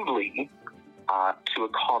nimbly to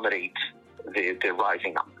accommodate the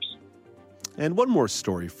rising numbers. And one more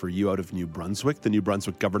story for you out of New Brunswick. The New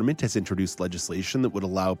Brunswick government has introduced legislation that would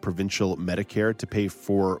allow provincial Medicare to pay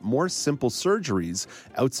for more simple surgeries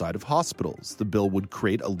outside of hospitals. The bill would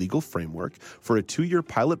create a legal framework for a 2-year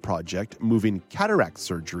pilot project moving cataract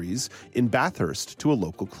surgeries in Bathurst to a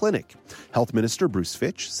local clinic. Health Minister Bruce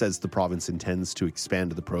Fitch says the province intends to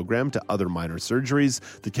expand the program to other minor surgeries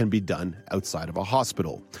that can be done outside of a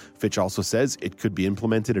hospital. Fitch also says it could be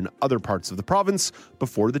implemented in other parts of the province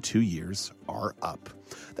before the 2 years are up.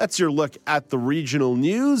 That's your look at the regional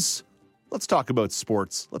news. Let's talk about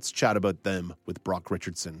sports. Let's chat about them with Brock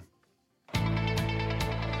Richardson.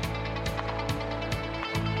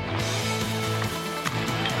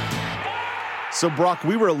 So, Brock,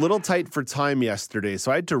 we were a little tight for time yesterday,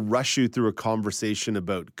 so I had to rush you through a conversation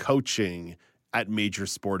about coaching at major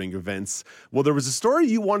sporting events. Well, there was a story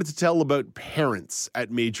you wanted to tell about parents at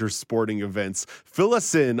major sporting events. Fill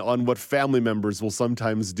us in on what family members will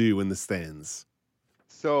sometimes do in the stands.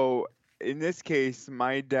 So in this case,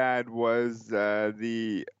 my dad was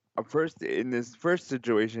in this first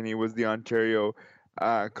situation, he was the Ontario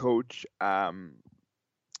coach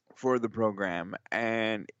for the program.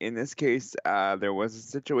 And in this case, there was a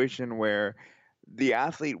situation where the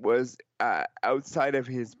athlete was outside of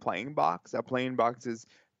his playing box. A playing box is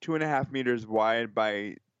 2.5 meters wide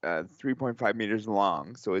by 3.5 meters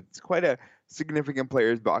long. So it's quite a significant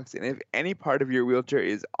player's box. And if any part of your wheelchair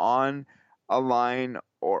is on a line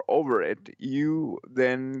or over it, you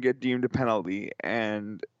then get deemed a penalty,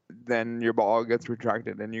 and then your ball gets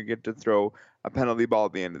retracted and you get to throw a penalty ball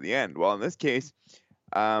at the end of the end. Well, in this case,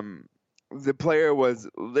 the player was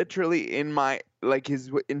literally in my, like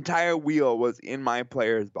his entire wheel was in my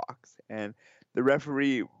player's box. And the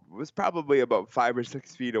referee was probably about 5 or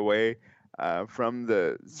 6 feet away from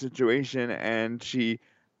the situation. And she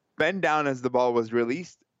bent down as the ball was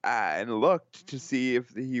released and looked to see if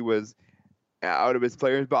he was out of his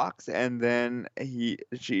player's box. And then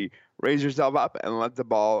she raised herself up and let the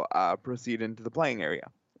ball proceed into the playing area.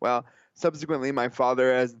 Well, subsequently, my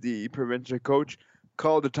father, as the provincial coach,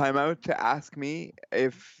 called a timeout to ask me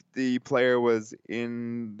if the player was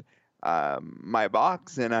in my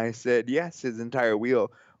box, and I said yes, his entire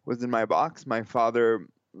wheel was in my box. My father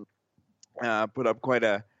put up quite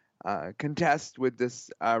a contest with this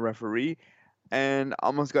referee and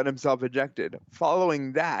almost got himself ejected.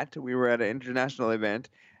 Following that, we were at an international event,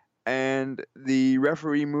 and the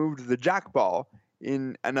referee moved the jackball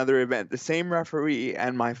in another event. The same referee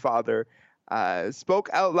and my father spoke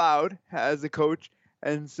out loud as a coach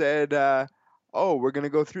and said, oh, we're going to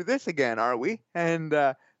go through this again, aren't we? And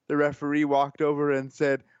the referee walked over and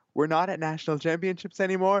said, we're not at national championships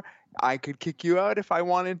anymore. I could kick you out if I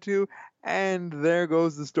wanted to. And there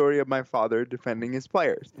goes the story of my father defending his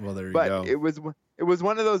players. Well, there you go. But it was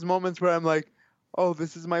one of those moments where I'm like, oh,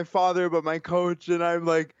 this is my father, but my coach. And I'm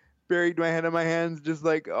like, buried my head in my hands, just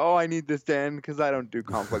like, oh, I need this to end because I don't do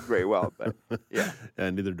conflict very well. But yeah.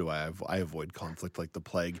 And neither do I. I avoid conflict like the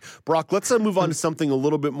plague. Brock, let's move on to something a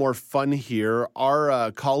little bit more fun here.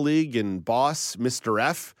 Our colleague and boss, Mr.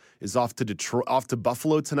 F, is off to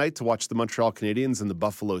Buffalo tonight to watch the Montreal Canadiens and the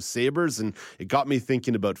Buffalo Sabres. And it got me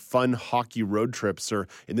thinking about fun hockey road trips, or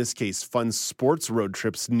in this case, fun sports road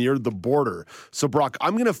trips near the border. So, Brock,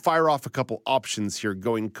 I'm going to fire off a couple options here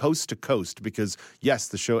going coast to coast because, yes,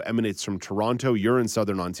 the show emanates from Toronto. You're in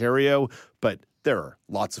Southern Ontario, but there are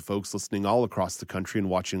lots of folks listening all across the country and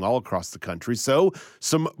watching all across the country. So,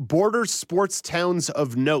 some border sports towns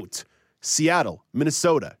of note: Seattle,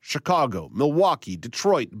 Minnesota, Chicago, Milwaukee,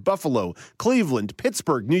 Detroit, Buffalo, Cleveland,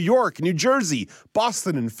 Pittsburgh, New York, New Jersey,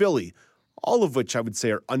 Boston, and Philly, all of which I would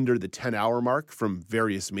say are under the 10-hour mark from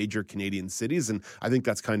various major Canadian cities. And I think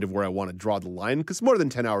that's kind of where I want to draw the line, because more than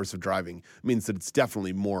 10 hours of driving means that it's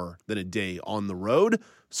definitely more than a day on the road.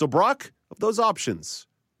 So, Brock, of those options,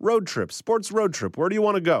 road trip, sports road trip, where do you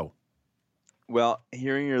want to go? Well,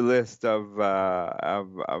 hearing your list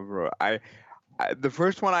the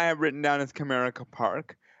first one I have written down is Comerica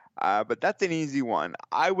Park, but that's an easy one.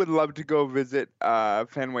 I would love to go visit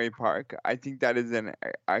Fenway Park. I think that is an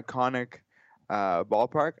iconic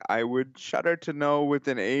ballpark. I would shudder to know with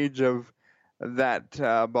an age of that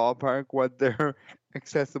ballpark what their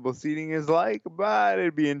accessible seating is like, but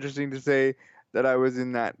it'd be interesting to say that I was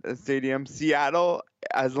in that stadium. Seattle,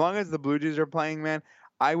 as long as the Blue Jays are playing, man,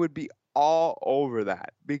 I would be all over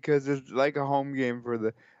that because it's like a home game for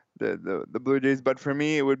the Blue Jays. But for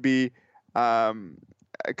me, it would be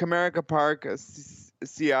Comerica Park,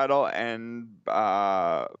 Seattle, and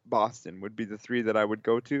Boston would be the three that I would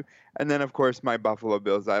go to. And then, of course, my Buffalo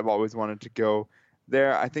Bills. I've always wanted to go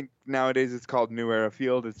there. I think nowadays it's called New Era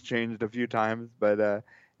Field. It's changed a few times. But,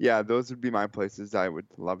 yeah, those would be my places I would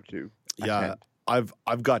love to attend.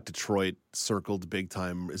 I've got Detroit circled big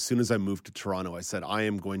time. As soon as I moved to Toronto, I said, I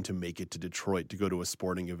am going to make it to Detroit to go to a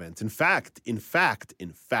sporting event. In fact,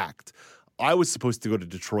 I was supposed to go to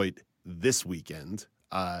Detroit this weekend,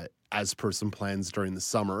 as per some plans during the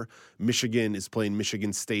summer. Michigan is playing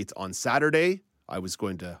Michigan State on Saturday. I was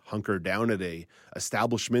going to hunker down at a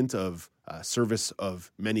establishment of service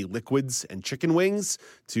of many liquids and chicken wings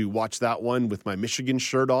to watch that one with my Michigan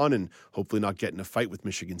shirt on and hopefully not get in a fight with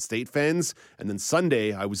Michigan State fans. And then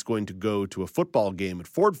Sunday, I was going to go to a football game at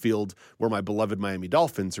Ford Field where my beloved Miami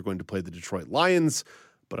Dolphins are going to play the Detroit Lions.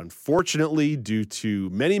 But unfortunately, due to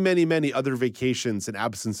many, many, many other vacations and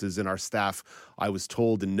absences in our staff, I was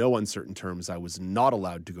told in no uncertain terms I was not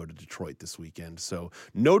allowed to go to Detroit this weekend. So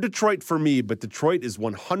no Detroit for me, but Detroit is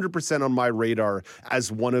 100% on my radar as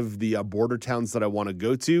one of the border towns that I want to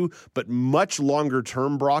go to. But much longer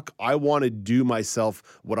term, Brock, I want to do myself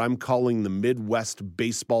what I'm calling the Midwest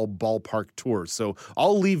Baseball Ballpark Tour. So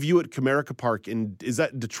I'll leave you at Comerica Park. Is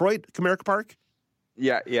that Detroit, Comerica Park?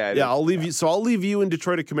 Yeah. I'll leave you. So I'll leave you in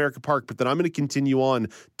Detroit at Comerica Park, but then I'm going to continue on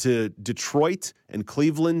to Detroit and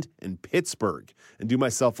Cleveland and Pittsburgh and do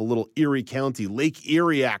myself a little Erie County, Lake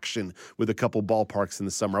Erie action with a couple ballparks in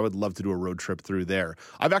the summer. I would love to do a road trip through there.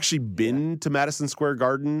 I've actually been to Madison Square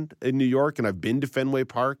Garden in New York, and I've been to Fenway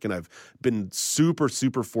Park, and I've been super,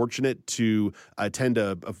 super fortunate to attend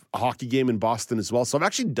a hockey game in Boston as well. So I've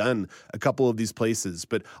actually done a couple of these places,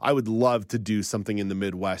 but I would love to do something in the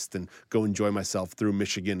Midwest and go enjoy myself through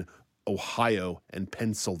Michigan, Ohio, and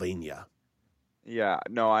Pennsylvania. Yeah,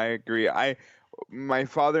 no, I agree. my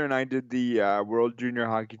father and I did the World Junior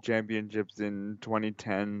Hockey Championships in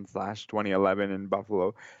 2010/2011 in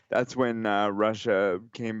Buffalo. That's when Russia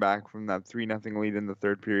came back from that 3-0 lead in the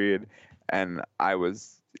third period, and I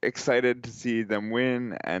was excited to see them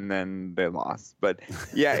win, and then they lost. But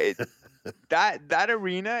yeah, that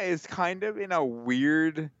arena is kind of in a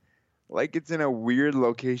weird, like it's in a weird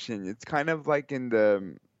location. It's kind of like in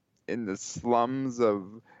the slums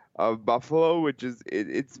of Buffalo, which is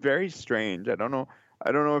it's very strange. I don't know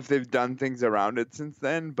if they've done things around it since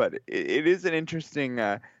then, but it is an interesting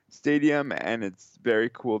stadium, and it's very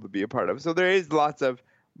cool to be a part of. So there is lots of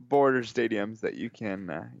border stadiums that you can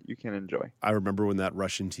enjoy. I remember when that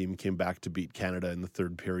Russian team came back to beat Canada in the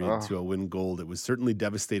third period to win gold. It was certainly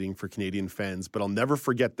devastating for Canadian fans, but I'll never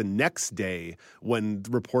forget the next day when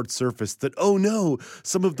reports surfaced that, oh no,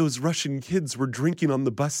 some of those Russian kids were drinking on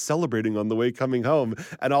the bus celebrating on the way coming home.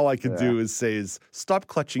 And all I could do is say stop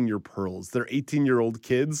clutching your pearls. They're 18-year-old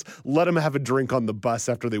kids. Let them have a drink on the bus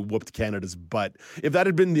after they whooped Canada's butt. If that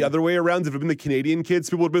had been the other way around, if it had been the Canadian kids,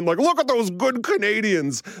 people would have been like, look at those good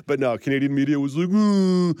Canadians. But no, Canadian media was like,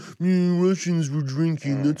 Russians were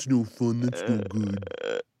drinking. That's no fun. That's no good.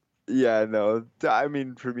 Yeah, no. I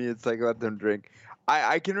mean, for me, it's like, let them drink.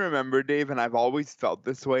 I can remember, Dave, and I've always felt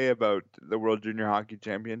this way about the World Junior Hockey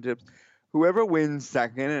Championships. Whoever wins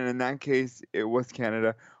second, and in that case, it was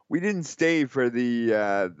Canada, we didn't stay for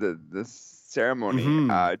the ceremony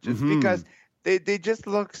because they just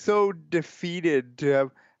look so defeated to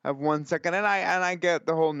have won second. And I get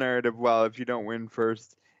the whole narrative, well, if you don't win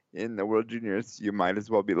first in the World Juniors, you might as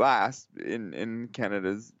well be last in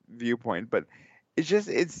Canada's viewpoint. But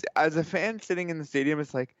it's as a fan sitting in the stadium,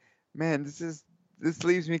 it's like, man, this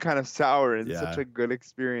leaves me kind of sour in such a good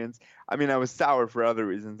experience. I mean, I was sour for other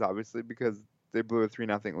reasons, obviously, because they blew a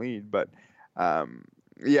 3-0 lead. But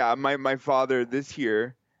my father this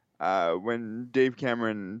year, when Dave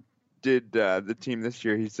Cameron did the team this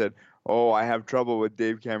year, he said, "Oh, I have trouble with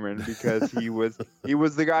Dave Cameron because he was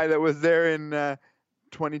the guy that was there in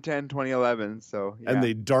 2010, 2011. So and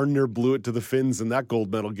they darn near blew it to the Finns in that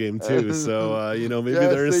gold medal game too. So maybe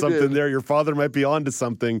there is something there. Your father might be onto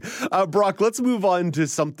something. Brock, let's move on to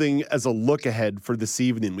something as a look ahead for this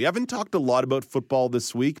evening. We haven't talked a lot about football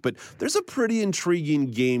this week, but there's a pretty intriguing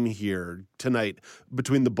game here tonight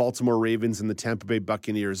between the Baltimore Ravens and the Tampa Bay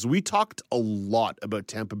Buccaneers. We talked a lot about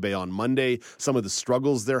Tampa Bay on Monday, some of the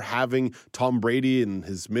struggles they're having. Tom Brady in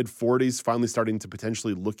his mid-40s finally starting to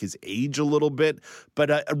potentially look his age a little bit. But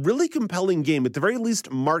a really compelling game, at the very least,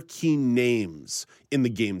 marquee names in the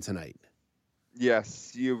game tonight.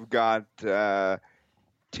 Yes, you've got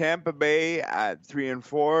Tampa Bay at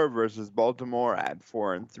 3-4 versus Baltimore at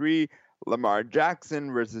 4-3. Lamar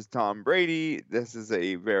Jackson versus Tom Brady. This is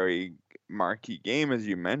a very marquee game, as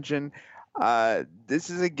you mentioned. This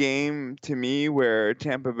is a game, to me, where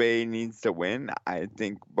Tampa Bay needs to win. I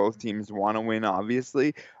think both teams want to win,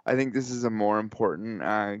 obviously. I think this is a more important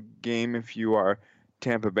game if you are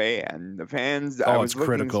Tampa Bay and the fans. It's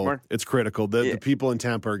critical. It's critical. The people in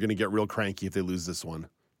Tampa are going to get real cranky if they lose this one.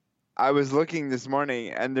 I was looking this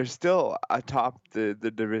morning, and they're still atop the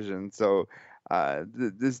division. So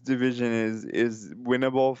this division is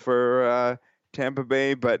winnable for Tampa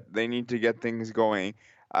Bay, but they need to get things going.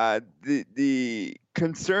 The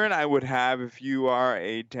concern I would have if you are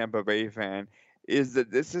a Tampa Bay fan is that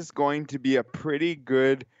this is going to be a pretty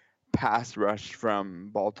good pass rush from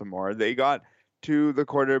Baltimore. They got to the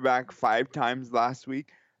quarterback 5 times last week.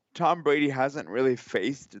 Tom Brady hasn't really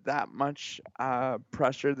faced that much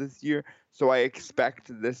pressure this year, so I expect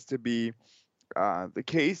this to be the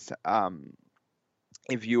case.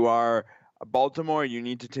 If you are Baltimore, you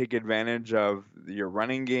need to take advantage of your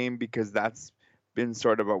running game because that's been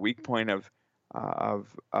sort of a weak point of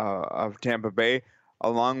Tampa Bay,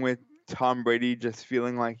 along with Tom Brady just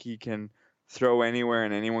feeling like he can throw anywhere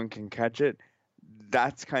and anyone can catch it.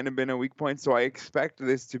 That's kind of been a weak point. So I expect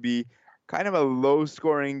this to be kind of a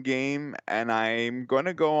low-scoring game, and I'm going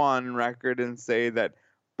to go on record and say that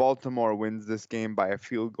Baltimore wins this game by a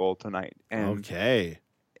field goal tonight. And okay.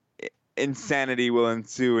 Insanity will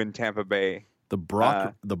ensue in Tampa Bay. The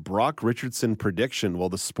Brock Richardson prediction. Well,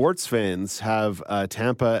 the sports fans have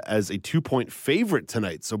Tampa as a 2-point favorite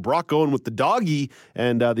tonight. So Brock going with the doggy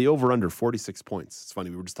and the over/under 46 points. It's funny,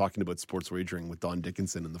 we were just talking about sports wagering with Don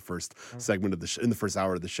Dickinson in the first segment of in the first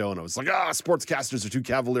hour of the show, and I was like, sportscasters are too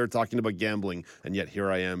cavalier talking about gambling, and yet here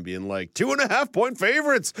I am being like 2.5-point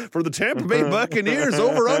favorites for the Tampa Bay Buccaneers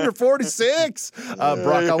over/under 46.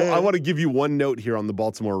 Brock, I want to give you one note here on the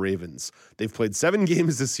Baltimore Ravens. They've played 7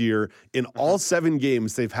 games this year. In all 7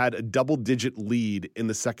 games, they've had a double-digit lead in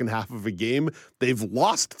the second half of a game. They've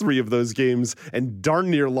lost 3 of those games and darn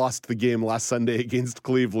near lost the game last Sunday against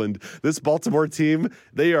Cleveland. This Baltimore team,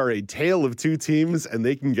 they are a tale of 2 teams, and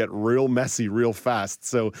they can get real messy real fast.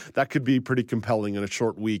 So that could be pretty compelling in a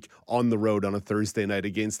short week on the road on a Thursday night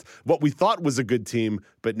against what we thought was a good team,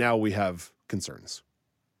 but now we have concerns.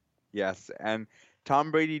 Yes, and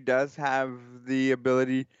Tom Brady does have the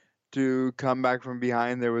ability to come back from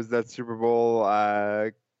behind. There was that Super Bowl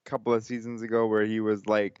a couple of seasons ago where he was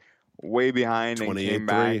like way behind and came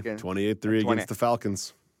back. 28-3 against the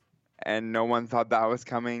Falcons. And no one thought that was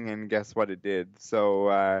coming, and guess what it did.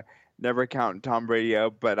 So never count Tom Brady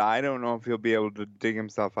out, but I don't know if he'll be able to dig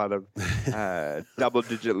himself out of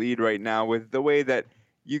double-digit lead right now with the way that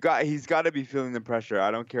he's got to be feeling the pressure. I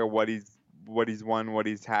don't care what he's won, what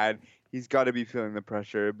he's had. He's got to be feeling the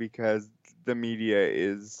pressure because the media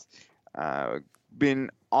is been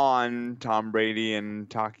on Tom Brady and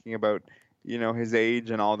talking about, his age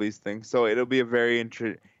and all these things. So it'll be a very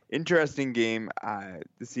interesting game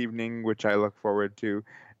this evening, which I look forward to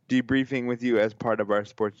debriefing with you as part of our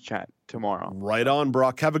sports chat tomorrow. Right on,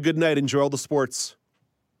 Brock. Have a good night. Enjoy all the sports.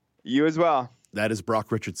 You as well. That is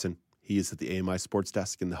Brock Richardson. He is at the AMI Sports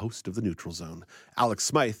Desk and the host of the Neutral Zone. Alex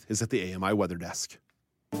Smythe is at the AMI Weather Desk.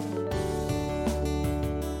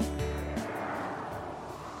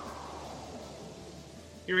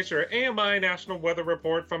 Here is your AMI National Weather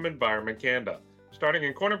Report from Environment Canada. Starting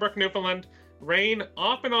in Corner Brook, Newfoundland, rain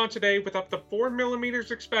off and on today with up to 4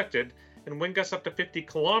 millimeters expected and wind gusts up to 50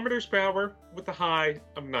 kilometers per hour with a high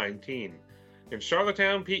of 19. In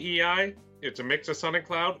Charlottetown, PEI, it's a mix of sun and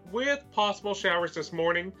cloud with possible showers this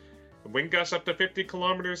morning. The wind gusts up to 50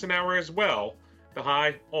 kilometers an hour as well. The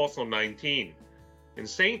high also 19. In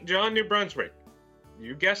St. John, New Brunswick,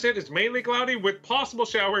 you guessed it, it's mainly cloudy with possible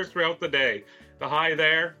showers throughout the day. The high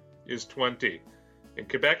there is 20. In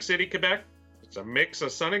Quebec City, Quebec, it's a mix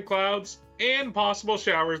of sun and clouds and possible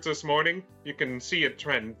showers this morning. You can see a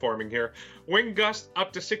trend forming here. Wind gusts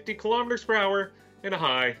up to 60 kilometers per hour and a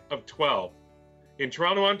high of 12. In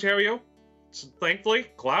Toronto, Ontario, thankfully,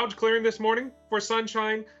 clouds clearing this morning for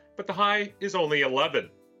sunshine, but the high is only 11.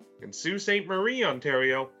 In Sault Ste. Marie,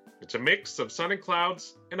 Ontario, it's a mix of sun and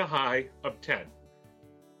clouds and a high of 10.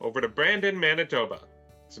 Over to Brandon, Manitoba.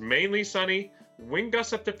 It's mainly sunny, wind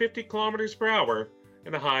gusts up to 50 kilometers per hour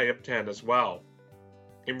and a high of 10 as well.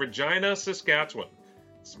 In Regina, Saskatchewan,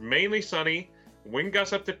 it's mainly sunny, wind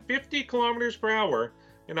gusts up to 50 kilometers per hour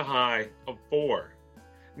and a high of 4.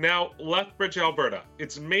 Now, Lethbridge, Alberta,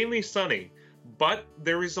 it's mainly sunny, but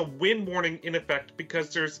there is a wind warning in effect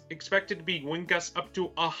because there's expected to be wind gusts up to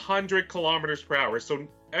 100 kilometers per hour. So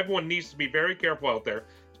everyone needs to be very careful out there.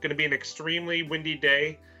 It's going to be an extremely windy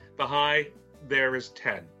day. The high there is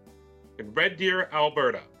 10. In Red Deer,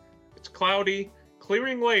 Alberta, it's cloudy,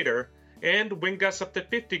 clearing later, and wind gusts up to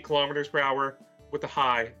 50 kilometers per hour with a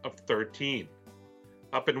high of 13.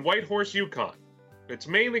 Up in Whitehorse, Yukon, it's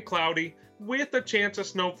mainly cloudy with a chance of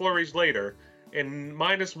snow flurries later, and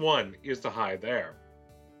 -1 is the high there.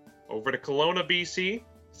 Over to Kelowna, BC,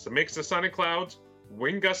 it's a mix of sun and clouds,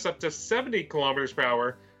 wind gusts up to 70 kilometers per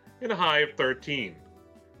hour, and a high of 13.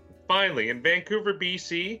 Finally, in Vancouver,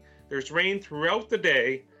 BC, there's rain throughout the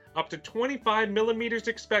day, up to 25 millimeters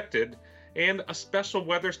expected, and a special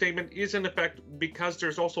weather statement is in effect because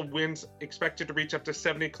there's also winds expected to reach up to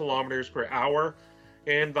 70 kilometers per hour,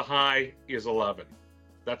 and the high is 11.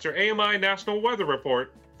 That's your AMI National Weather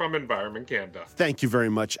Report from Environment Canada. Thank you very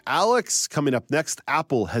much, Alex. Coming up next,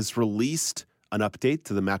 Apple has released an update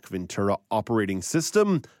to the Mac Ventura operating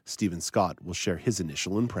system. Stephen Scott will share his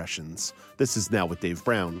initial impressions. This is Now with Dave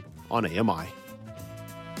Brown on AMI.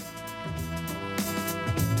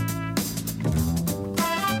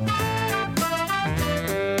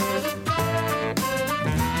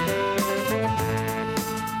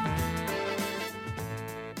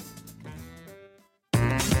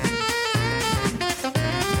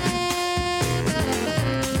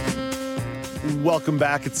 Welcome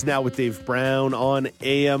back. It's Now with Dave Brown on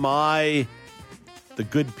AMI. The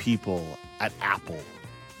good people at Apple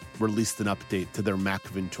released an update to their Mac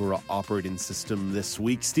Ventura operating system this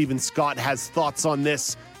week. Stephen Scott has thoughts on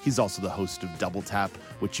this. He's also the host of Double Tap,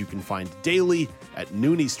 which you can find daily at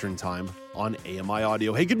noon Eastern Time on AMI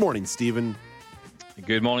Audio. Hey, good morning, Stephen.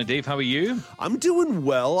 Good morning, Dave. How are you? I'm doing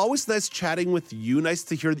well. Always nice chatting with you. Nice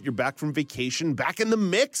to hear that you're back from vacation, back in the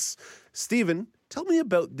mix. Stephen, tell me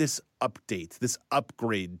about this update, this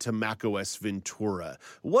upgrade to macOS Ventura.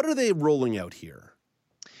 What are they rolling out here?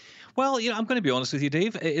 Well, I'm going to be honest with you,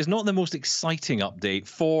 Dave. It is not the most exciting update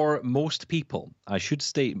for most people. I should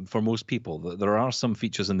state for most people that there are some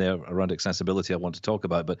features in there around accessibility I want to talk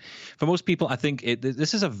about. But for most people, I think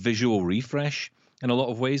this is a visual refresh in a lot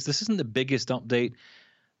of ways. This isn't the biggest update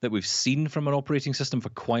that we've seen from an operating system for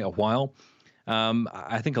quite a while.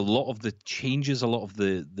 I think a lot of the changes, a lot of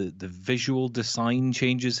the visual design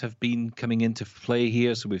changes have been coming into play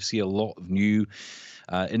here. So we've seen a lot of new,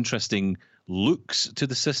 interesting looks to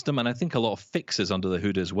the system, and I think a lot of fixes under the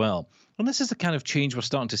hood as well. And this is the kind of change we're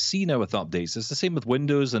starting to see now with updates. It's the same with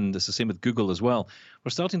Windows, and it's the same with Google as well. We're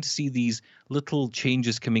starting to see these little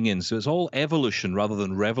changes coming in. So it's all evolution rather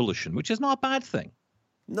than revolution, which is not a bad thing.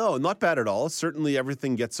 No, not bad at all. Certainly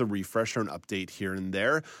everything gets a refresh or an update here and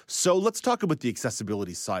there. So let's talk about the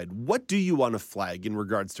accessibility side. What do you want to flag in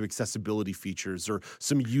regards to accessibility features or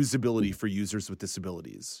some usability for users with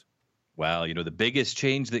disabilities? Well, the biggest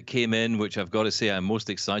change that came in, which I've got to say I'm most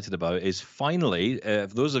excited about, is finally, for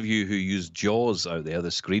those of you who use JAWS out there,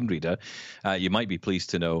 the screen reader, you might be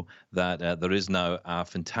pleased to know that there is now a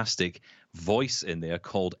fantastic voice in there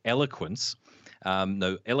called Eloquence.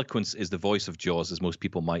 Now, Eloquence is the voice of JAWS, as most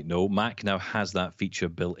people might know. Mac now has that feature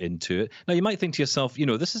built into it. Now, you might think to yourself,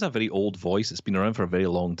 this is a very old voice. It's been around for a very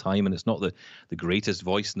long time, and it's not the greatest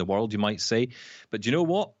voice in the world, you might say. But do you know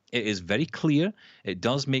what? It is very clear. It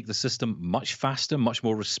does make the system much faster, much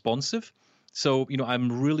more responsive. So,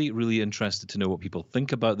 I'm really, really interested to know what people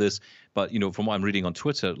think about this. But, from what I'm reading on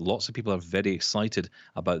Twitter, lots of people are very excited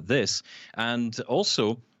about this. And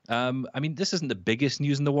also, this isn't the biggest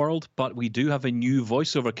news in the world, but we do have a new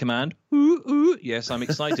voiceover command. Yes, I'm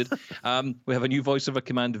excited. We have a new voiceover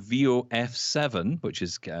command, VO F7, which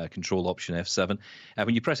is Control Option F7.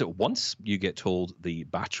 When you press it once, you get told the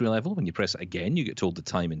battery level. When you press it again, you get told the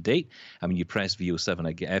time and date. And when you press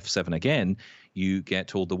F7 again, you get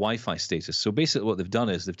told the Wi-Fi status. So basically what they've done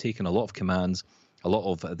is they've taken a lot of commands, a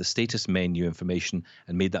lot of the status menu information,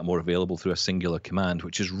 and made that more available through a singular command,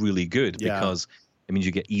 which is really good because it means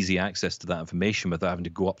you get easy access to that information without having to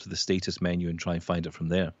go up to the status menu and try and find it from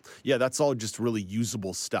there. Yeah, that's all just really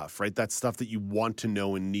usable stuff, right? That's stuff that you want to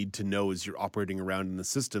know and need to know as you're operating around in the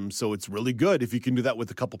system. So it's really good if you can do that with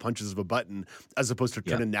a couple punches of a button as opposed to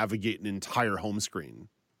trying to navigate an entire home screen.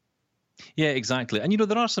 Yeah, exactly. And,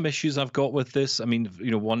 there are some issues I've got with this.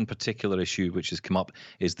 One particular issue which has come up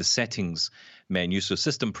is the settings menu. So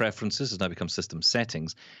system preferences has now become system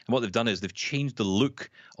settings. And what they've done is they've changed the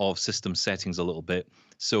look of system settings a little bit.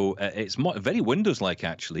 So it's very Windows-like,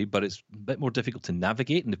 actually, but it's a bit more difficult to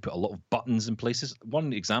navigate, and they've put a lot of buttons in places.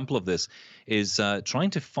 One example of this is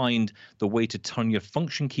trying to find the way to turn your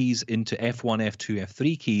function keys into F1, F2,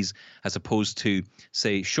 F3 keys, as opposed to,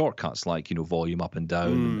 say, shortcuts like, volume up and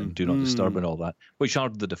down and do not disturb and all that, which are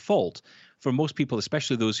the default. For most people,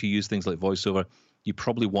 especially those who use things like VoiceOver, you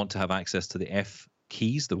probably want to have access to the F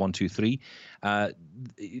keys, the 1, 2, 3.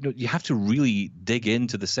 You have to really dig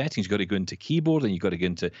into the settings. You've got to go into keyboard, and you've got to go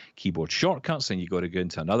into keyboard shortcuts, and you've got to go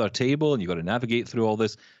into another table, and you've got to navigate through all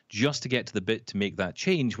this just to get to the bit to make that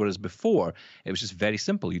change. Whereas before, it was just very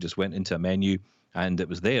simple. You just went into a menu and it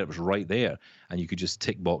was there. It was right there, and you could just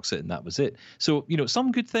tick box it, and that was it. So,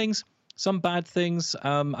 some good things, some bad things.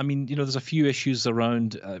 There's a few issues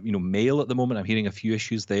around, Mail at the moment. I'm hearing a few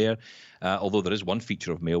issues there, although there is one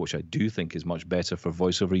feature of Mail which I do think is much better for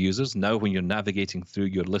VoiceOver users. Now, when you're navigating through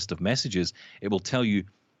your list of messages, it will tell you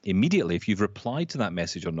immediately if you've replied to that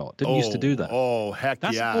message or not. Didn't used to do that. Oh, heck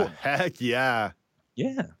yeah. Heck yeah.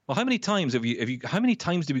 Yeah. Well, how many times how many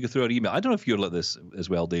times do we go through our email? I don't know if you're like this as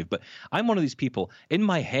well, Dave, but I'm one of these people. In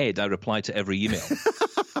my head, I reply to every email.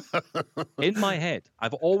 In my head,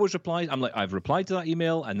 I've always replied. I'm like, I've replied to that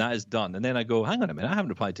email and that is done. And then I go, hang on a minute, I haven't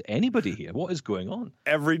replied to anybody here. What is going on?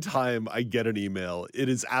 Every time I get an email, it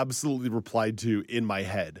is absolutely replied to in my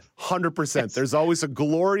head. 100%. Yes. There's always a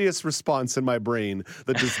glorious response in my brain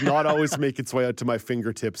that does not always make its way out to my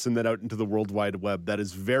fingertips and then out into the World Wide Web. That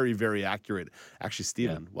is very, very accurate. Actually,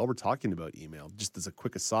 Stephen, while we're talking about email, just as a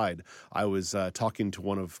quick aside, I was talking to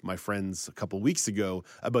one of my friends a couple weeks ago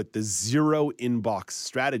about the zero inbox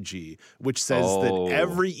strategy, which says that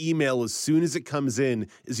every email, as soon as it comes in,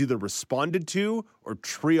 is either responded to or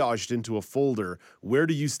triaged into a folder. Where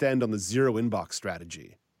do you stand on the zero inbox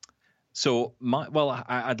strategy? So,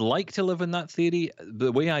 I'd like to live in that theory.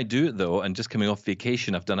 The way I do it, though, and just coming off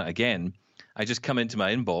vacation, I've done it again. I just come into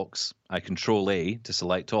my inbox, I Control A to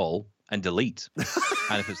select all, and delete.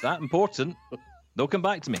 And if it's that important, they'll come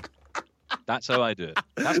back to me. That's how I do it.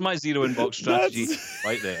 That's my zero inbox strategy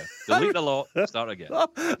right there. Delete the lot, start again.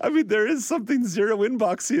 I mean, there is something zero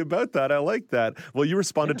inboxy about that. I like that. Well, you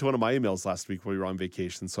responded to one of my emails last week while you were on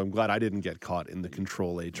vacation, so I'm glad I didn't get caught in the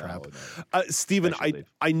Control A trap. No. Stephen,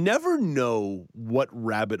 I never know what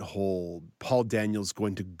rabbit hole Paul Daniel's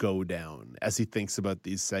going to go down as he thinks about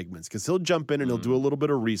these segments, because he'll jump in and he'll do a little bit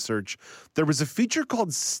of research. There was a feature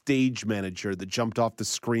called Stage Manager that jumped off the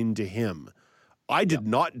screen to him. I did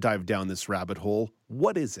not dive down this rabbit hole.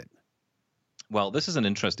 What is it? Well, this is an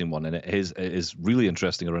interesting one, and it is really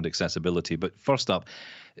interesting around accessibility. But first up,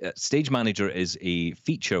 Stage Manager is a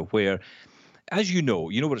feature where, as you know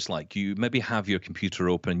what it's like. You maybe have your computer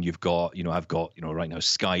open. You've got, I've got, right now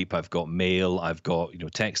Skype. I've got Mail. I've got,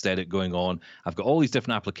 text edit going on. I've got all these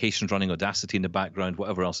different applications running, Audacity in the background,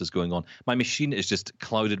 whatever else is going on. My machine is just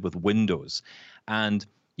clouded with windows, and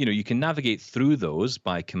you can navigate through those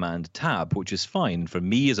by Command Tab, which is fine. For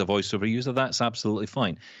me as a voiceover user, that's absolutely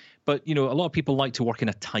fine. But, a lot of people like to work in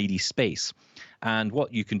a tidy space. And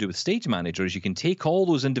what you can do with Stage Manager is you can take all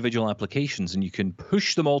those individual applications and you can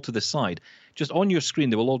push them all to the side. Just on your screen,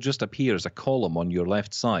 they will all just appear as a column on your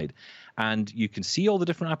left side. And you can see all the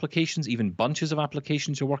different applications, even bunches of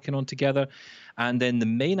applications you're working on together. And then the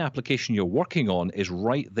main application you're working on is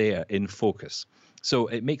right there in focus. So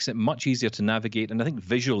it makes it much easier to navigate, and I think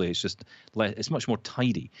visually it's much more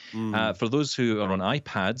tidy. For those who are on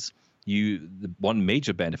iPads, the one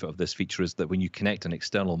major benefit of this feature is that when you connect an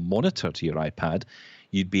external monitor to your iPad,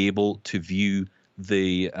 you'd be able to view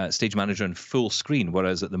the Stage Manager in full screen,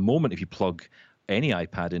 whereas at the moment, if you plug any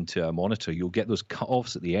iPad into a monitor, you'll get those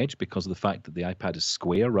cut-offs at the edge because of the fact that the iPad is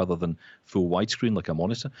square rather than full widescreen like a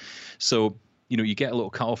monitor. So you get a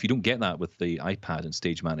little cut-off. You don't get that with the iPad and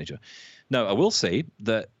Stage Manager. Now, I will say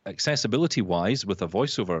that accessibility-wise, with a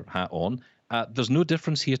voiceover hat on, there's no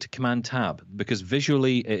difference here to Command Tab because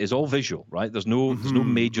visually it is all visual, right? There's no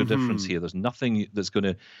major difference here. There's nothing that's going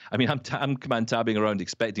to. I mean, I'm Command Tabbing around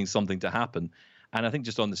expecting something to happen, and I think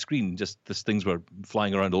just on the screen, just these things were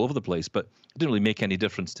flying around all over the place, but it didn't really make any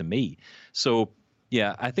difference to me. So.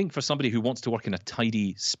 Yeah, I think for somebody who wants to work in a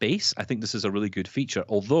tidy space, I think this is a really good feature,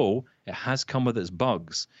 although it has come with its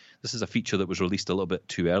bugs. This is a feature that was released a little bit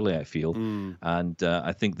too early, I feel. And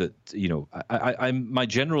I think that, my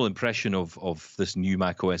general impression of this new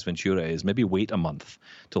macOS Ventura is maybe wait a month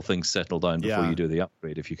till things settle down before you do the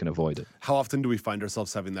upgrade, if you can avoid it. How often do we find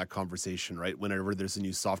ourselves having that conversation, right? Whenever there's a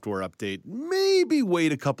new software update, maybe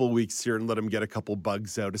wait a couple of weeks here and let them get a couple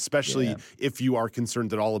bugs out, especially if you are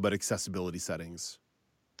concerned at all about accessibility settings.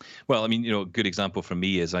 Well, I mean, a good example for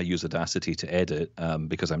me is I use Audacity to edit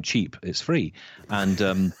because I'm cheap. It's free.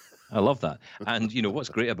 And I love that. And, what's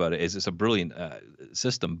great about it is it's a brilliant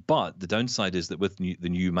system. But the downside is that with the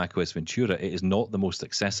new macOS Ventura, it is not the most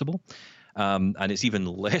accessible. And it's even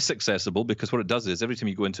less accessible because what it does is every time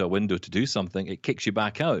you go into a window to do something, it kicks you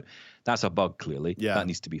back out. That's a bug, clearly. Yeah. That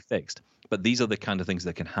needs to be fixed. But these are the kind of things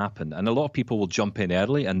that can happen. And a lot of people will jump in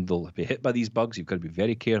early and they'll be hit by these bugs. You've got to be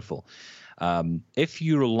very careful. If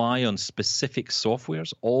you rely on specific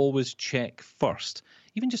softwares, always check first.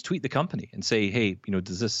 Even just tweet the company and say, hey,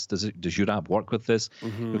 does your app work with this?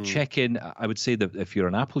 Check in. I would say that if you're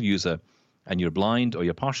an Apple user and you're blind or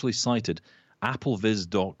you're partially sighted,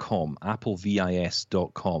 applevis.com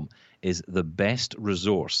is the best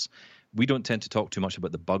resource. We don't tend to talk too much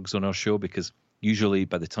about the bugs on our show because usually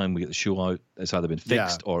by the time we get the show out, it's either been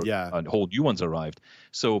fixed or a whole new one's arrived.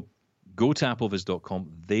 So go to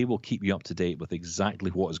applevis.com. They will keep you up to date with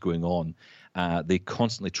exactly what is going on. They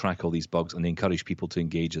constantly track all these bugs and they encourage people to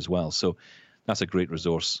engage as well. So that's a great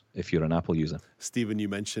resource if you're an Apple user. Stephen, you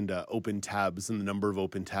mentioned open tabs and the number of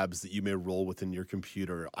open tabs that you may roll within your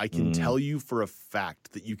computer. I can tell you for a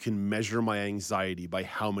fact that you can measure my anxiety by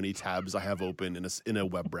how many tabs I have open in a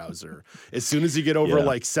web browser. As soon as you get over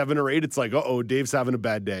like 7 or 8, it's like, uh-oh, Dave's having a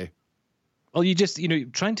bad day. Well, you just,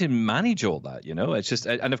 trying to manage all that, it's just,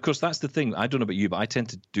 and of course, that's the thing. I don't know about you, but I tend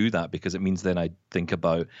to do that because it means then I think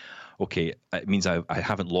about, okay, it means I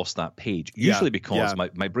haven't lost that page. Usually because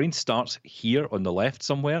my brain starts here on the left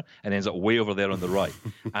somewhere and ends up way over there on the right.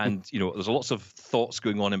 And, there's lots of thoughts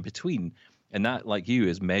going on in between. And that, like you,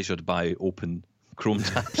 is measured by open Chrome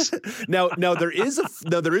tabs. Now there is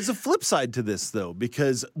a flip side to this though,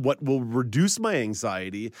 because what will reduce my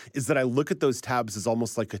anxiety is that I look at those tabs as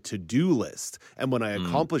almost like a to-do list, and when I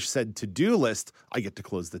accomplish said to-do list, I get to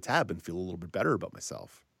close the tab and feel a little bit better about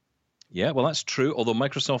myself. Yeah, well, that's true. Although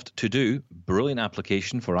Microsoft To Do, brilliant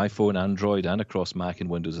application for iPhone, Android, and across Mac and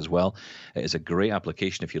Windows as well. It is a great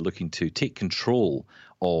application if you're looking to take control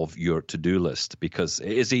of your to-do list, because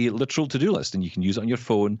it is a literal to-do list, and you can use it on your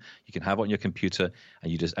phone, you can have it on your computer,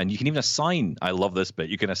 and you can even assign. I love this bit.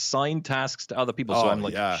 You can assign tasks to other people. So I'm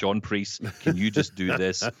like, Sean Priest, can you just do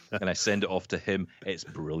this? And I send it off to him. It's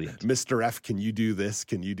brilliant. Mr. F, can you do this?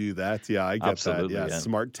 Can you do that? Yeah, I get Absolutely, that. Yeah, yeah.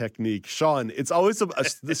 Smart technique. Sean, it's always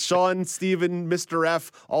Sean, Stephen, Mr.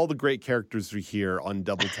 F, all the great characters we hear on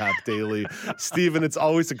Double Tap Daily. Stephen, it's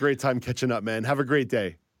always a great time catching up, man. Have a great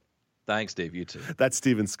day. Thanks, Dave. You too. That's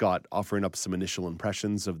Stephen Scott offering up some initial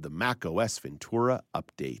impressions of the Mac OS Ventura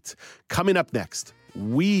update. Coming up next,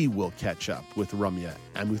 we will catch up with Ramya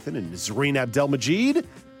Amuthan and Nazreen Abdelmajid.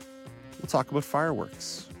 We'll talk about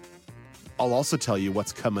fireworks. I'll also tell you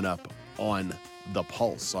what's coming up on The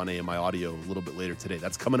Pulse on AMI Audio a little bit later today.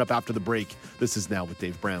 That's coming up after the break. This is Now with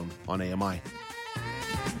Dave Brown on AMI.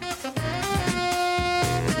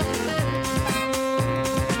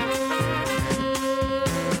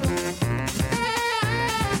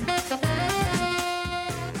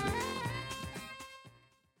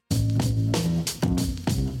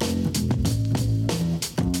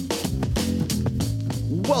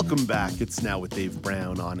 Welcome back. It's Now with Dave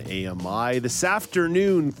Brown on AMI. This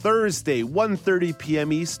afternoon, Thursday, 1:30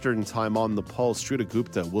 p.m. Eastern Time on The Pulse, Shruta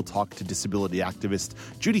Gupta will talk to disability activist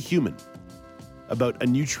Judy Heumann about a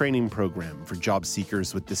new training program for job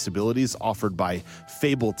seekers with disabilities offered by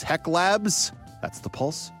Fable Tech Labs. That's The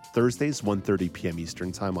Pulse, Thursdays, 1:30 p.m.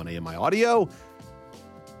 Eastern Time on AMI Audio,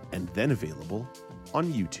 and then available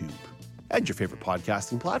on YouTube and your favorite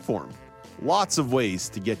podcasting platform. Lots of ways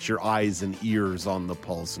to get your eyes and ears on The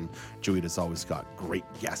Pulse, and Juita's always got great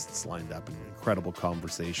guests lined up and incredible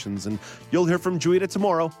conversations, and you'll hear from Juita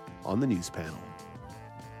tomorrow on the news panel.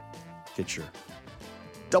 Get your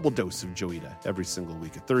double dose of Juita every single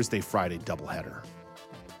week, a Thursday, Friday doubleheader.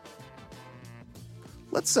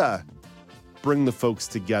 Let's bring the folks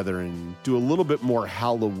together and do a little bit more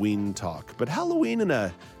Halloween talk, but Halloween in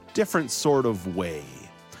a different sort of way.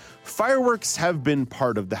 Fireworks have been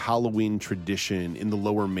part of the Halloween tradition in the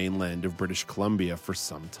lower mainland of British Columbia for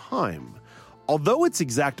some time. Although its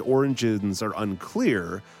exact origins are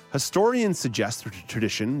unclear, historians suggest the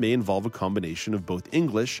tradition may involve a combination of both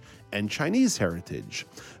English and Chinese heritage.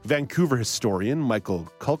 Vancouver historian Michael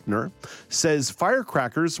Kulkner says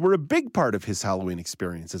firecrackers were a big part of his Halloween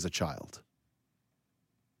experience as a child.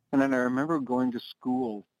 And then I remember going to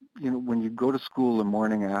school, when you go to school the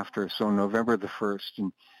morning after, so November the 1st,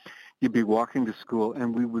 and you'd be walking to school,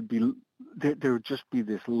 and there would just be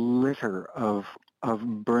this litter of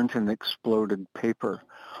burnt and exploded paper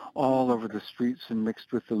all over the streets and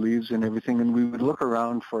mixed with the leaves and everything, and we would look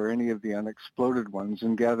around for any of the unexploded ones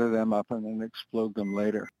and gather them up and then explode them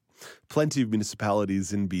later. Plenty of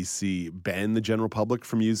municipalities in BC ban the general public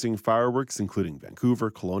from using fireworks, including Vancouver,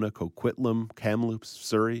 Kelowna, Coquitlam, Kamloops,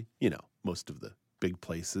 Surrey, most of the big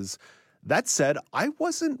places. That said, I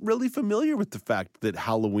wasn't really familiar with the fact that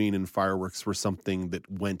Halloween and fireworks were something that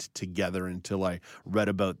went together until I read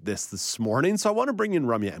about this morning. So I want to bring in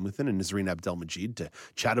Ramya Amuthan and Nazreen Abdelmajid to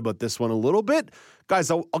chat about this one a little bit.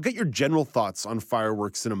 Guys, I'll get your general thoughts on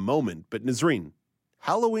fireworks in a moment. But Nazreen,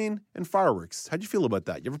 Halloween and fireworks, how'd you feel about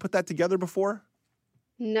that? You ever put that together before?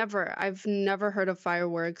 Never. I've never heard of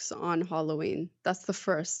fireworks on Halloween. That's the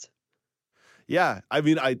first. Yeah, I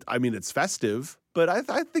mean, it's festive, but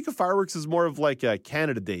I think of fireworks as more of like a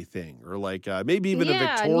Canada Day thing, or like maybe even a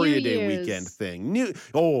Victoria Day weekend thing.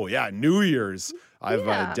 New Year's.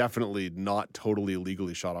 I've definitely not totally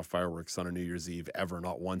illegally shot off fireworks on a New Year's Eve ever,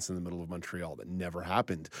 not once in the middle of Montreal. That never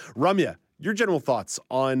happened. Ramya, your general thoughts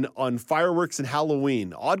on fireworks and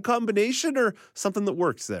Halloween? Odd combination or something that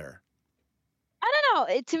works there? I don't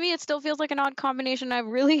know. To me, it still feels like an odd combination. I've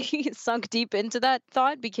really sunk deep into that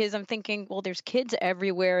thought because I'm thinking, well, there's kids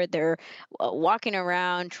everywhere. They're walking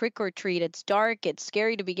around, trick or treat. It's dark. It's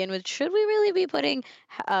scary to begin with. Should we really be putting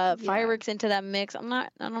fireworks into that mix? I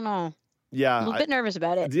don't know. Yeah, I'm a little bit nervous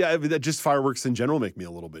about it. Yeah, just fireworks in general make me a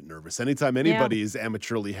little bit nervous. Anytime anybody is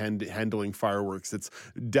amateurly handling fireworks, it's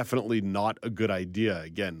definitely not a good idea.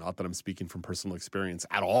 Again, not that I'm speaking from personal experience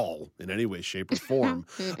at all in any way, shape, or form.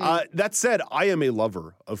 That said, I am a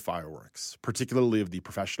lover of fireworks, particularly of the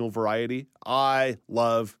professional variety. I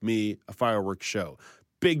love me a fireworks show.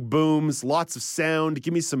 Big booms, lots of sound,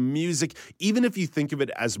 give me some music. Even if you think of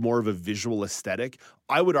it as more of a visual aesthetic,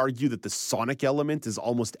 I would argue that the sonic element is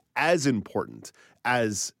almost as important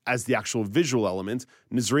as the actual visual element.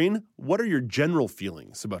 Nazreen, what are your general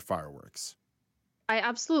feelings about fireworks? I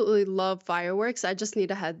absolutely love fireworks. I just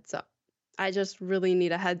need a heads up. I just really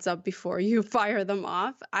need a heads up before you fire them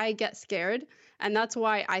off. I get scared. And that's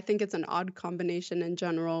why I think it's an odd combination in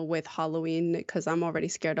general with Halloween, because I'm already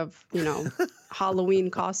scared of, Halloween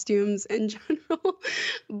costumes in general.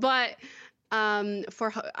 But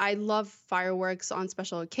I love fireworks on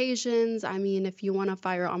special occasions. I mean, if you want to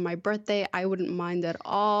fire on my birthday, I wouldn't mind at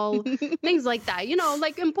all. Things like that,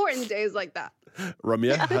 like important days like that.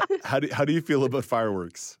 Ramya, how do you feel about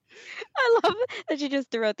fireworks? I love that you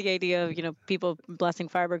just threw out the idea of, people blessing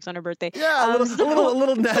fireworks on her birthday. Yeah, a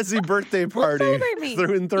little Nazi birthday party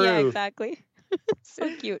through and through. Yeah, exactly.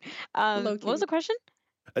 So cute. What was the question?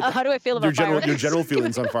 How do I feel about fireworks? Your general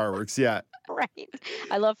feelings on fireworks, yeah. Right.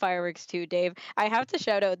 I love fireworks too, Dave. I have to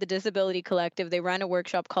shout out the Disability Collective. They ran a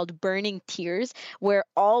workshop called Burning Tears, where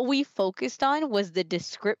all we focused on was the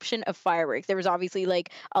description of fireworks. There was obviously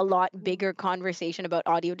a lot bigger conversation about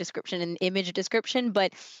audio description and image description,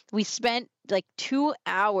 but we spent 2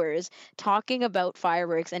 hours talking about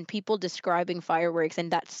fireworks and people describing fireworks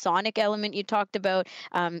and that sonic element you talked about,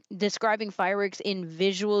 describing fireworks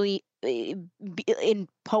in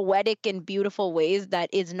poetic and beautiful ways that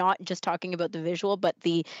is not just talking about the visual, but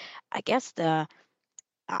I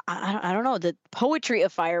don't know, the poetry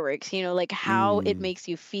of fireworks, how it makes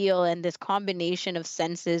you feel, and this combination of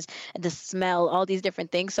senses, the smell, all these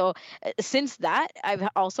different things. So since that, I've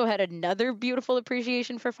also had another beautiful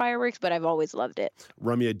appreciation for fireworks, but I've always loved it.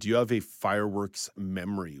 Ramya, do you have a fireworks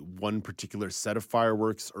memory? One particular set of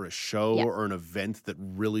fireworks or a show or an event that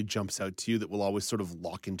really jumps out to you that will always sort of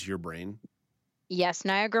lock into your brain? Yes,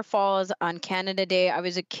 Niagara Falls on Canada Day. I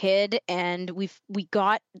was a kid and we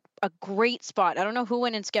got a great spot. I don't know who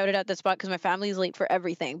went and scouted out the spot because my family's late for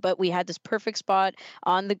everything, but we had this perfect spot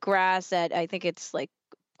on the grass at, I think it's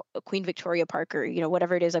Queen Victoria Park or,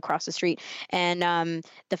 whatever it is across the street. And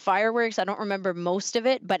the fireworks, I don't remember most of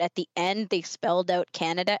it, but at the end they spelled out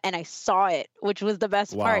Canada and I saw it, which was the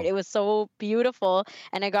best part. It was so beautiful.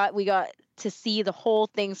 And we got to see the whole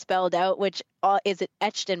thing spelled out, which is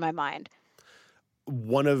etched in my mind.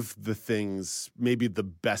 One of the things, maybe the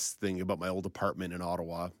best thing about my old apartment in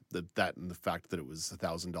Ottawa, that and the fact that it was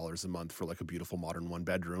 $1,000 a month for a beautiful modern one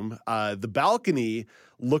bedroom, the balcony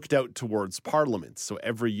looked out towards Parliament. So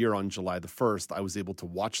every year on July the 1st, I was able to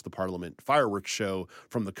watch the Parliament fireworks show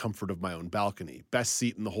from the comfort of my own balcony. Best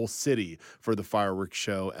seat in the whole city for the fireworks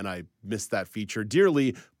show, and I missed that feature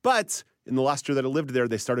dearly. But in the last year that I lived there,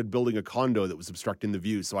 they started building a condo that was obstructing the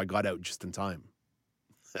view, so I got out just in time.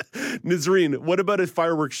 Nazreen, what about a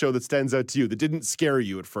fireworks show that stands out to you that didn't scare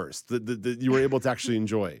you at first, that you were able to actually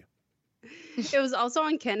enjoy? It was also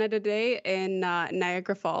on Canada Day in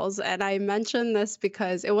Niagara Falls. And I mentioned this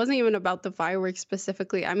because it wasn't even about the fireworks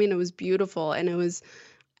specifically. I mean, it was beautiful and it was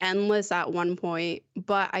endless at one point.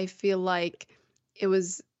 But I feel like it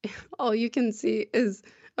was, all you can see is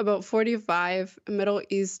about 45 Middle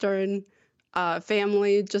Eastern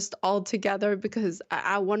family just all together, because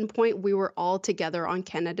at one point we were all together on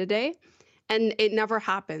Canada Day and it never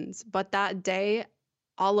happens. But that day,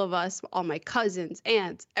 all of us, all my cousins,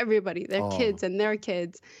 aunts, everybody, their kids and their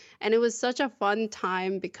kids. And it was such a fun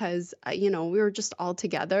time because, we were just all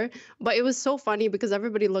together. But it was so funny because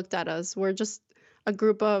everybody looked at us. We're just a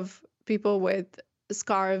group of people with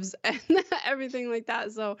scarves and everything like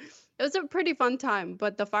that. So it was a pretty fun time,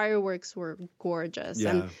 but the fireworks were gorgeous. Yeah.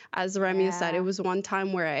 And as Ramya said, it was one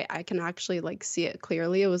time where I can actually see it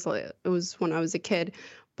clearly. It was when I was a kid,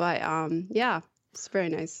 but it's very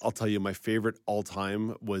nice. I'll tell you, my favorite all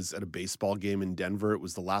time was at a baseball game in Denver. It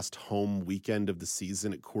was the last home weekend of the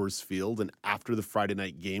season at Coors Field. And after the Friday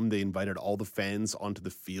night game, they invited all the fans onto the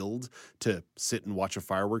field to sit and watch a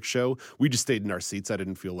fireworks show. We just stayed in our seats. I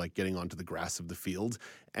didn't feel like getting onto the grass of the field.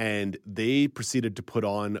 And they proceeded to put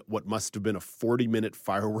on what must have been a 40-minute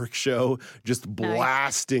fireworks show, just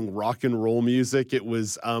blasting rock and roll music. It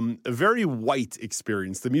was a very white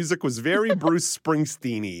experience. The music was very Bruce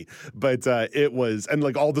Springsteen-y, but it was, and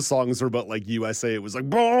all the songs were about USA. It was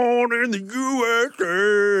born in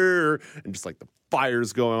the USA, and just the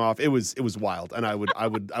fires going off. It was wild, and I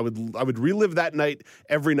would relive that night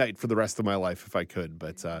every night for the rest of my life if I could.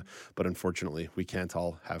 But unfortunately, we can't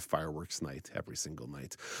all have fireworks night every single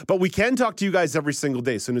night. But we can talk to you guys every single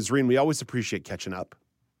day. So Nazreen, we always appreciate catching up.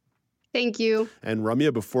 Thank you. And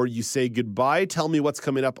Ramya, before you say goodbye, tell me what's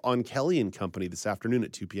coming up on Kelly and Company this afternoon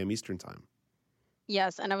at 2 p.m. Eastern Time.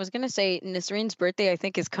 Yes, and I was going to say Nasreen's birthday, I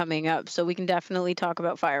think, is coming up, so we can definitely talk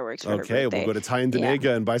about fireworks for her birthday. Okay, we'll go to Tyne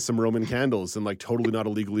Danéga and buy some Roman candles and totally not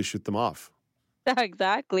illegally shoot them off.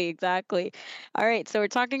 Exactly. All right, so we're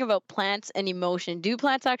talking about plants and emotion. Do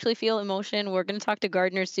plants actually feel emotion? We're going to talk to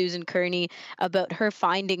gardener Susan Kearney about her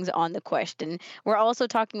findings on the question. We're also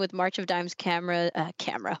talking with March of Dimes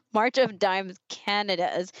March of Dimes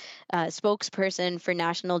Canada's spokesperson for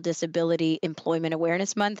National Disability Employment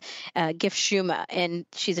Awareness Month, Gif Shuma, and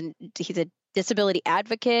he's a disability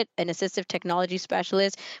advocate, an assistive technology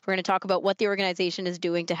specialist. We're going to talk about what the organization is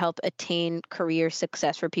doing to help attain career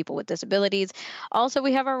success for people with disabilities. Also,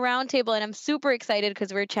 we have our roundtable, and I'm super excited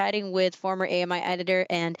because we're chatting with former AMI editor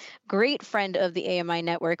and great friend of the AMI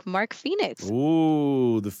network, Mark Phoenix.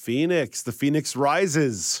 Ooh, the Phoenix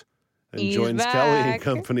rises and joins Kelly and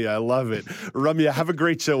company. I love it. Ramya, have a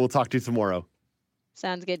great show. We'll talk to you tomorrow.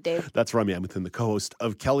 Sounds good, Dave. That's Ramya Amuthan, the co-host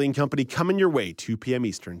of Kelly and Company, coming your way 2 p.m.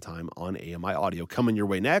 Eastern Time on AMI Audio. Coming your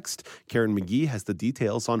way next, Karen McGee has the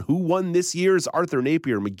details on who won this year's Arthur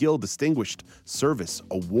Napier McGill Distinguished Service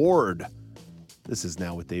Award. This is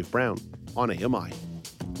Now with Dave Brown on AMI.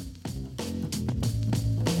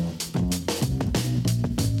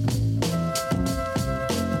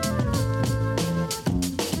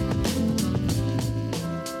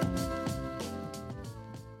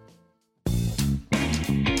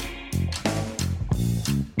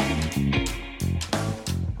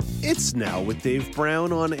 It's Now with Dave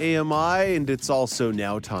Brown on AMI, and it's also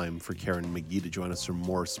now time for Karen McGee to join us from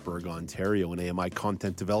Morrisburg, Ontario, an AMI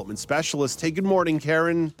content development specialist. Hey, good morning,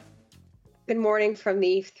 Karen. Good morning from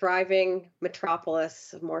the thriving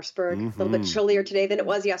metropolis of Morrisburg. A little bit chillier today than it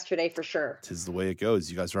was yesterday, for sure. 'Tis the way it goes.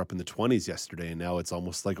 You guys were up in the 20s yesterday, and now it's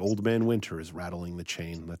almost like old man winter is rattling the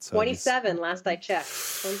chain. That's 27 last I checked.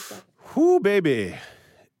 27. Whoo, baby.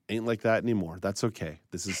 Ain't like that anymore. That's okay.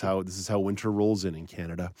 This is how winter rolls in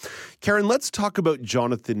Canada. Karen, let's talk about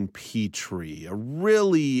Jonathan Petrie, a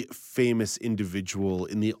really famous individual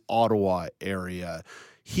in the Ottawa area.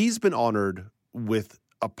 He's been honored with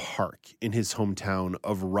a park in his hometown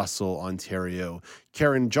of Russell, Ontario.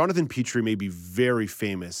 Karen, Jonathan Petrie may be very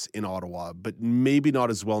famous in Ottawa, but maybe not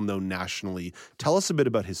as well known nationally. Tell us a bit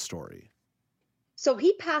about his story. So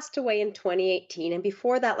he passed away in 2018. And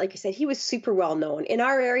before that, like you said, he was super well known in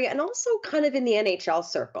our area and also kind of in the NHL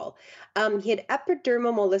circle. He had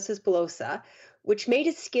epidermolysis bullosa, which made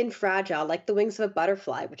his skin fragile like the wings of a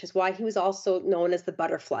butterfly, which is why he was also known as the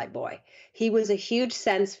Butterfly Boy. He was a huge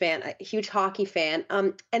Sens fan, a huge hockey fan.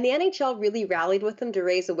 And the NHL really rallied with him to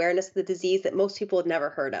raise awareness of the disease that most people had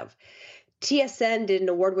never heard of. TSN did an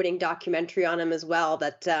award-winning documentary on him as well.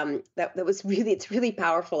 That was really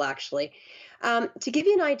powerful, actually. To give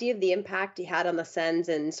you an idea of the impact he had on the Sens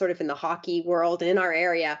and sort of in the hockey world and in our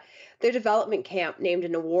area, their development camp named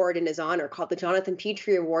an award in his honor called the Jonathan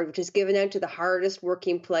Petrie Award, which is given out to the hardest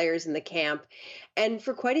working players in the camp. And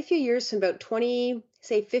for quite a few years, from about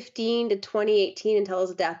 2015 to 2018 until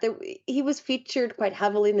his death, he was featured quite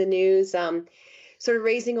heavily in the news, sort of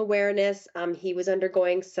raising awareness. He was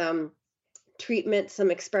undergoing some treatment,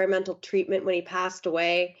 some experimental treatment when he passed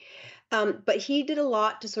away. But he did a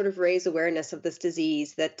lot to sort of raise awareness of this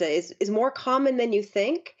disease that is more common than you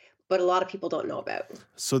think, but a lot of people don't know about.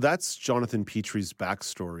 So that's Jonathan Petrie's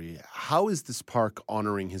backstory. How is this park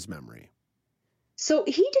honoring his memory? So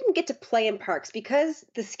he didn't get to play in parks because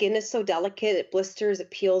the skin is so delicate, it blisters,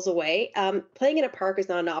 it peels away. Playing in a park is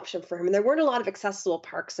not an option for him, and there weren't a lot of accessible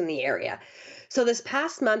parks in the area. So this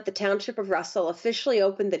past month, the Township of Russell officially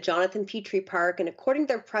opened the Jonathan Petrie Park, and according to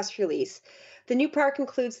their press release, the new park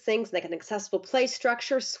includes things like an accessible play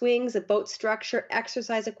structure, swings, a boat structure,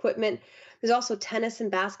 exercise equipment. There's also tennis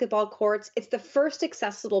and basketball courts. It's the first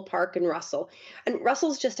accessible park in Russell. And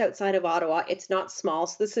Russell's just outside of Ottawa. It's not small,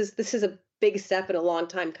 so this is a big step and a long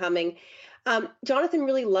time coming. Jonathan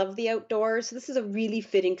really loved the outdoors, so this is a really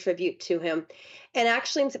fitting tribute to him. And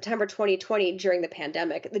actually, in September 2020, during the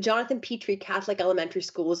pandemic, the Jonathan Petrie Catholic Elementary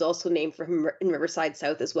School was also named for him in Riverside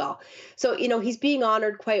South as well. So, he's being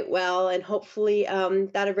honored quite well, and hopefully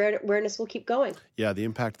that awareness will keep going. Yeah, the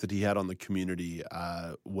impact that he had on the community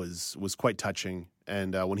was quite touching.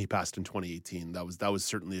 And when he passed in 2018, that was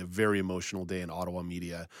certainly a very emotional day in Ottawa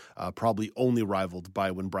media, probably only rivaled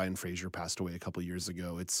by when Brian Fraser passed away a couple of years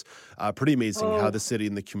ago. It's pretty amazing how the city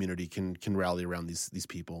and the community can rally around these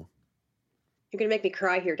people. You're going to make me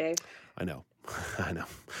cry here, Dave. I know.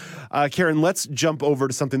 Karen, let's jump over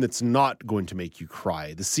to something that's not going to make you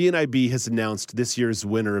cry. The CNIB has announced this year's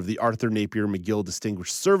winner of the Arthur Napier McGill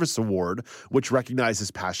Distinguished Service Award, which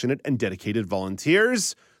recognizes passionate and dedicated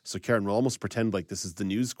volunteers. So, Karen, we'll almost pretend like this is the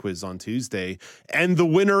news quiz on Tuesday. And the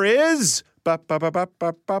winner is...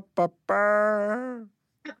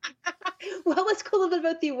 Well, let's go a little bit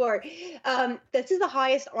about the award. This is the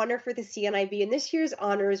highest honor for the CNIB, and this year's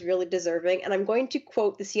honor is really deserving. And I'm going to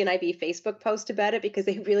quote the CNIB Facebook post about it because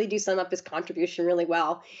they really do sum up his contribution really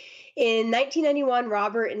well. In 1991,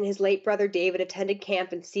 Robert and his late brother David attended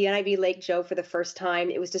camp in CNIB Lake Joe for the first time.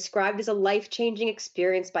 It was described as a life-changing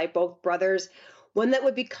experience by both brothers, one that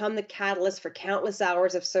would become the catalyst for countless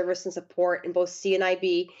hours of service and support in both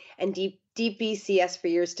CNIB and DBCS for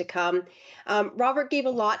years to come. Robert gave a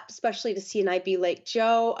lot, especially to CNIB Lake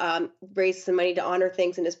Joe, raised some money to honor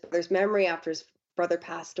things in his brother's memory after his brother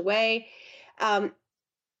passed away.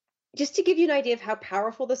 Just to give you an idea of how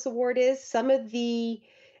powerful this award is, some of the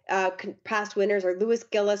past winners are Lewis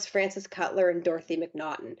Gillis, Francis Cutler, and Dorothy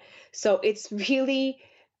McNaughton. So it's really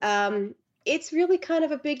kind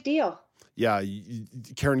of a big deal. Yeah,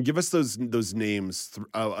 Karen, give us those names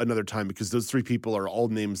another time, because those three people are all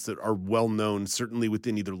names that are well known, certainly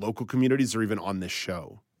within either local communities or even on this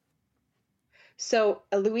show. So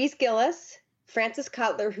Louise Gillis, Francis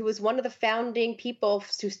Cutler, who was one of the founding people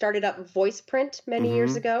who started up VoicePrint many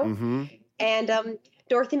years ago, and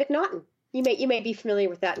Dorothy McNaughton. You may be familiar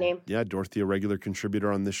with that name. Yeah, Dorothy, a regular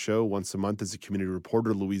contributor on this show once a month as a community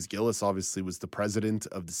reporter. Louise Gillis obviously was the president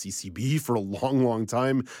of the CCB for a long, long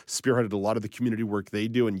time, spearheaded a lot of the community work they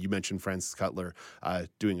do. And you mentioned Francis Cutler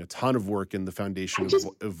doing a ton of work in the foundation of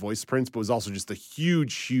VoicePrints, but was also just a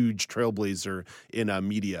huge, huge trailblazer in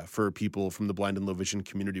media for people from the blind and low vision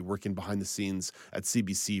community, working behind the scenes at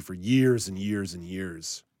CBC for years and years and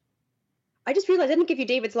years. I just realized I didn't give you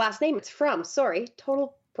David's last name. It's Frum. Sorry,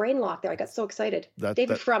 total brain lock there. I got so excited.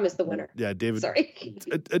 David Frum is the winner. Yeah, David. Sorry.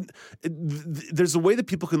 There's a way that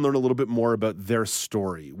people can learn a little bit more about their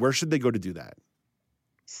story. Where should they go to do that?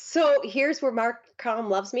 So here's where Mark Calm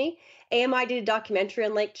loves me. AMI did a documentary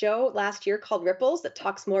on Lake Joe last year called Ripples that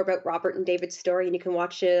talks more about Robert and David's story, and you can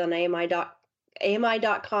watch it on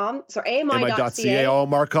AMI.com. Sorry, AMI.ca. Oh,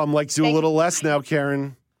 Markham likes you a little less now,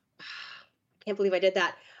 Karen. Can't believe I did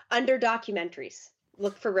that. Under documentaries,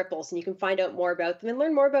 look for Ripples, and you can find out more about them and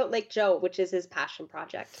learn more about Lake Joe, which is his passion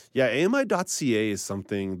project. Yeah, AMI.ca is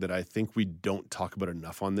something that I think we don't talk about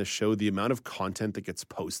enough on this show. The amount of content that gets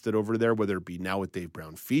posted over there, whether it be now with Dave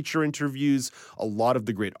Brown feature interviews, a lot of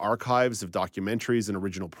the great archives of documentaries and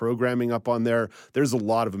original programming up on there. There's a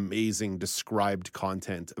lot of amazing described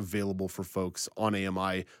content available for folks on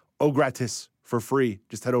AMI. Au gratis. For free.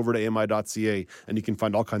 Just head over to AMI.ca and you can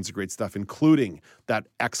find all kinds of great stuff, including that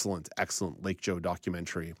excellent, excellent Lake Joe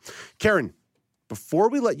documentary. Karen, before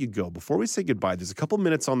we let you go, before we say goodbye, there's a couple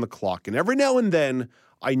minutes on the clock, and every now and then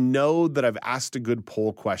I know that I've asked a good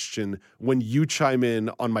poll question when you chime in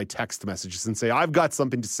on my text messages and say, I've got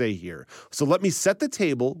something to say here. So let me set the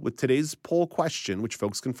table with today's poll question, which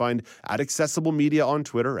folks can find at Accessible Media on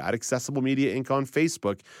Twitter, at Accessible Media Inc. on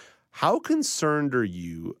Facebook. How concerned are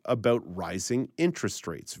you about rising interest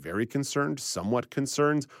rates? Very concerned, somewhat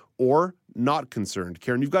concerned, or not concerned?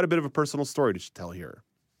 Karen, you've got a bit of a personal story to tell here.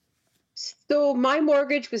 So my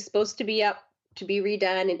mortgage was supposed to be up to be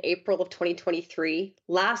redone in April of 2023.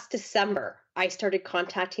 Last December, I started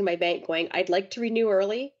contacting my bank going, I'd like to renew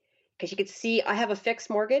early, because you could see I have a fixed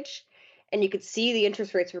mortgage, and you could see the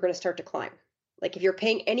interest rates were going to start to climb. Like if you're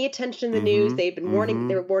paying any attention to the news, they've been warning,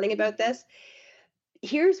 they were warning about this.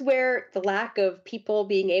 Here's where the lack of people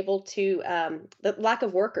being able to, the lack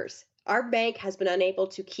of workers. Our bank has been unable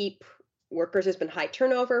to keep workers. There's been high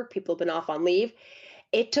turnover. People have been off on leave.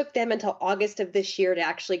 It took them until August of this year to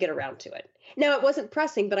actually get around to it. Now, it wasn't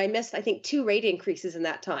pressing, but I missed, I think, 2 rate increases in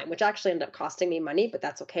that time, which actually ended up costing me money, but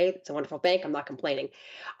that's okay. It's a wonderful bank. I'm not complaining.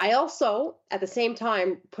 I also, at the same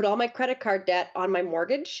time, put all my credit card debt on my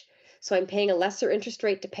mortgage. So I'm paying a lesser interest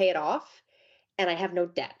rate to pay it off, and I have no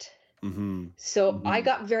debt. So I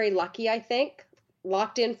got very lucky, I think,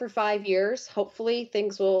 locked in for 5 years. Hopefully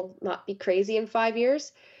things will not be crazy in 5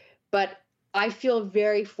 years, but I feel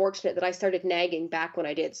very fortunate that I started nagging back when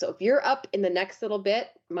I did. So if you're up in the next little bit,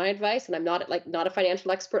 my advice, and I'm not a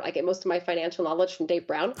financial expert, I get most of my financial knowledge from Dave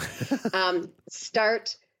Brown.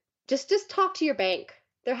 Just talk to your bank.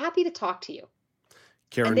 They're happy to talk to you.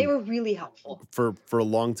 Karen, and they were really helpful. For a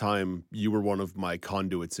long time, you were one of my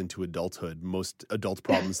conduits into adulthood. Most adult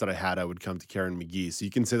problems that I had, I would come to Karen McGee. So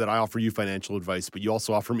you can say that I offer you financial advice, but you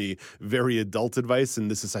also offer me very adult advice.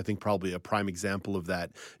 And this is, I think, probably a prime example of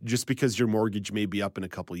that. Just because your mortgage may be up in a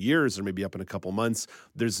couple of years or maybe up in a couple of months,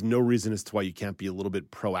 there's no reason as to why you can't be a little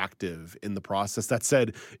bit proactive in the process. That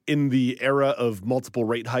said, in the era of multiple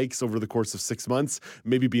rate hikes over the course of 6 months,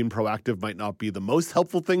 maybe being proactive might not be the most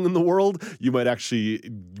helpful thing in the world. You might actually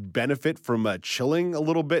benefit from chilling a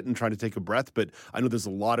little bit and trying to take a breath. But I know there's a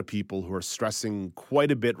lot of people who are stressing quite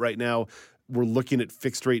a bit right now. we're looking at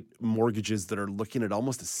fixed rate mortgages that are looking at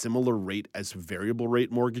almost a similar rate as variable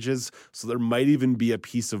rate mortgages. So there might even be a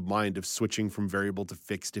peace of mind of switching from variable to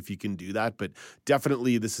fixed if you can do that. But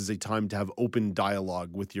definitely this is a time to have open dialogue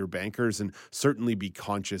with your bankers and certainly be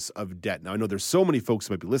conscious of debt. Now, I know there's so many folks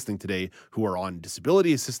who might be listening today who are on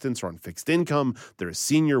disability assistance or on fixed income. They're a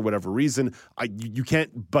senior, whatever reason. You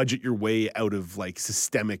can't budget your way out of like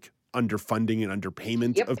systemic underfunding and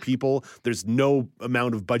underpayment of people. There's no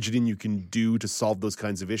amount of budgeting you can do to solve those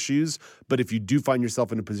kinds of issues. But if you do find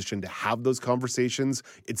yourself in a position to have those conversations,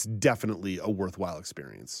 it's definitely a worthwhile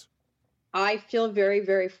experience. I feel very,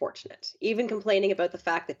 very fortunate. Even complaining about the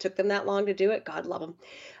fact that it took them that long to do it, God love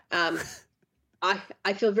them.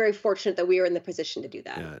 I feel very fortunate that we are in the position to do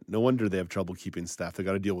that. Yeah, no wonder they have trouble keeping staff. They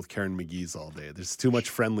got to deal with Karen McGee's all day. There's too much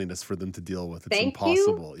friendliness for them to deal with. It's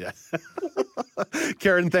impossible. Yeah.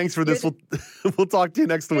 Karen, thanks for this. We'll talk to you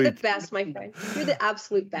next week. You're the best, my friend. You're the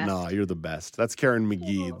absolute best. No, you're the best. That's Karen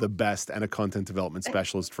McGee, the best and a content development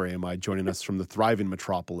specialist for AMI, joining us from the thriving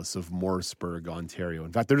metropolis of Morrisburg, Ontario.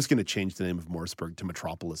 In fact, they're just going to change the name of Morrisburg to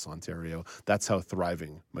Metropolis, Ontario. That's how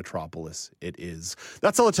thriving metropolis it is.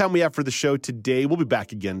 That's all the time we have for the show today. We'll be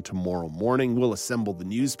back again tomorrow morning. We'll assemble the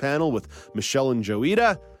news panel with Michelle and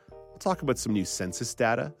Joita. We'll talk about some new census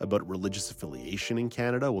data about religious affiliation in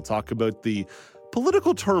Canada. We'll talk about the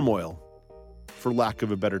political turmoil, for lack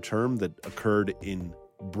of a better term, that occurred in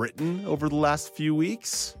Britain over the last few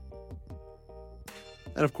weeks.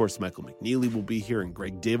 And of course, Michael McNeely will be here and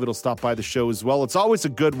Greg David will stop by the show as well. It's always a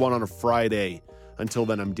good one on a Friday. Until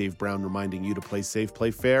then, I'm Dave Brown reminding you to play safe,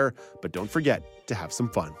 play fair, but don't forget to have some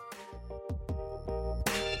fun.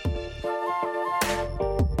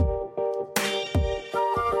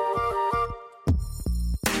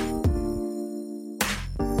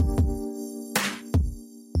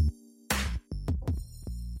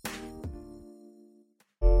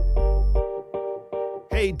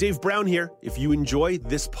 Hey, Dave Brown here. If you enjoy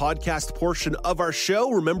this podcast portion of our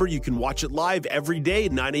show, remember you can watch it live every day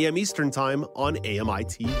at 9 a.m. Eastern Time on AMI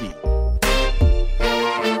TV.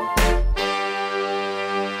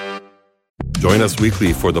 Join us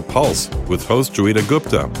weekly for The Pulse with host Joita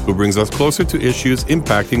Gupta, who brings us closer to issues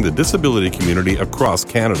impacting the disability community across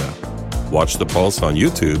Canada. Watch The Pulse on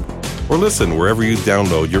YouTube or listen wherever you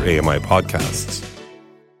download your AMI podcasts.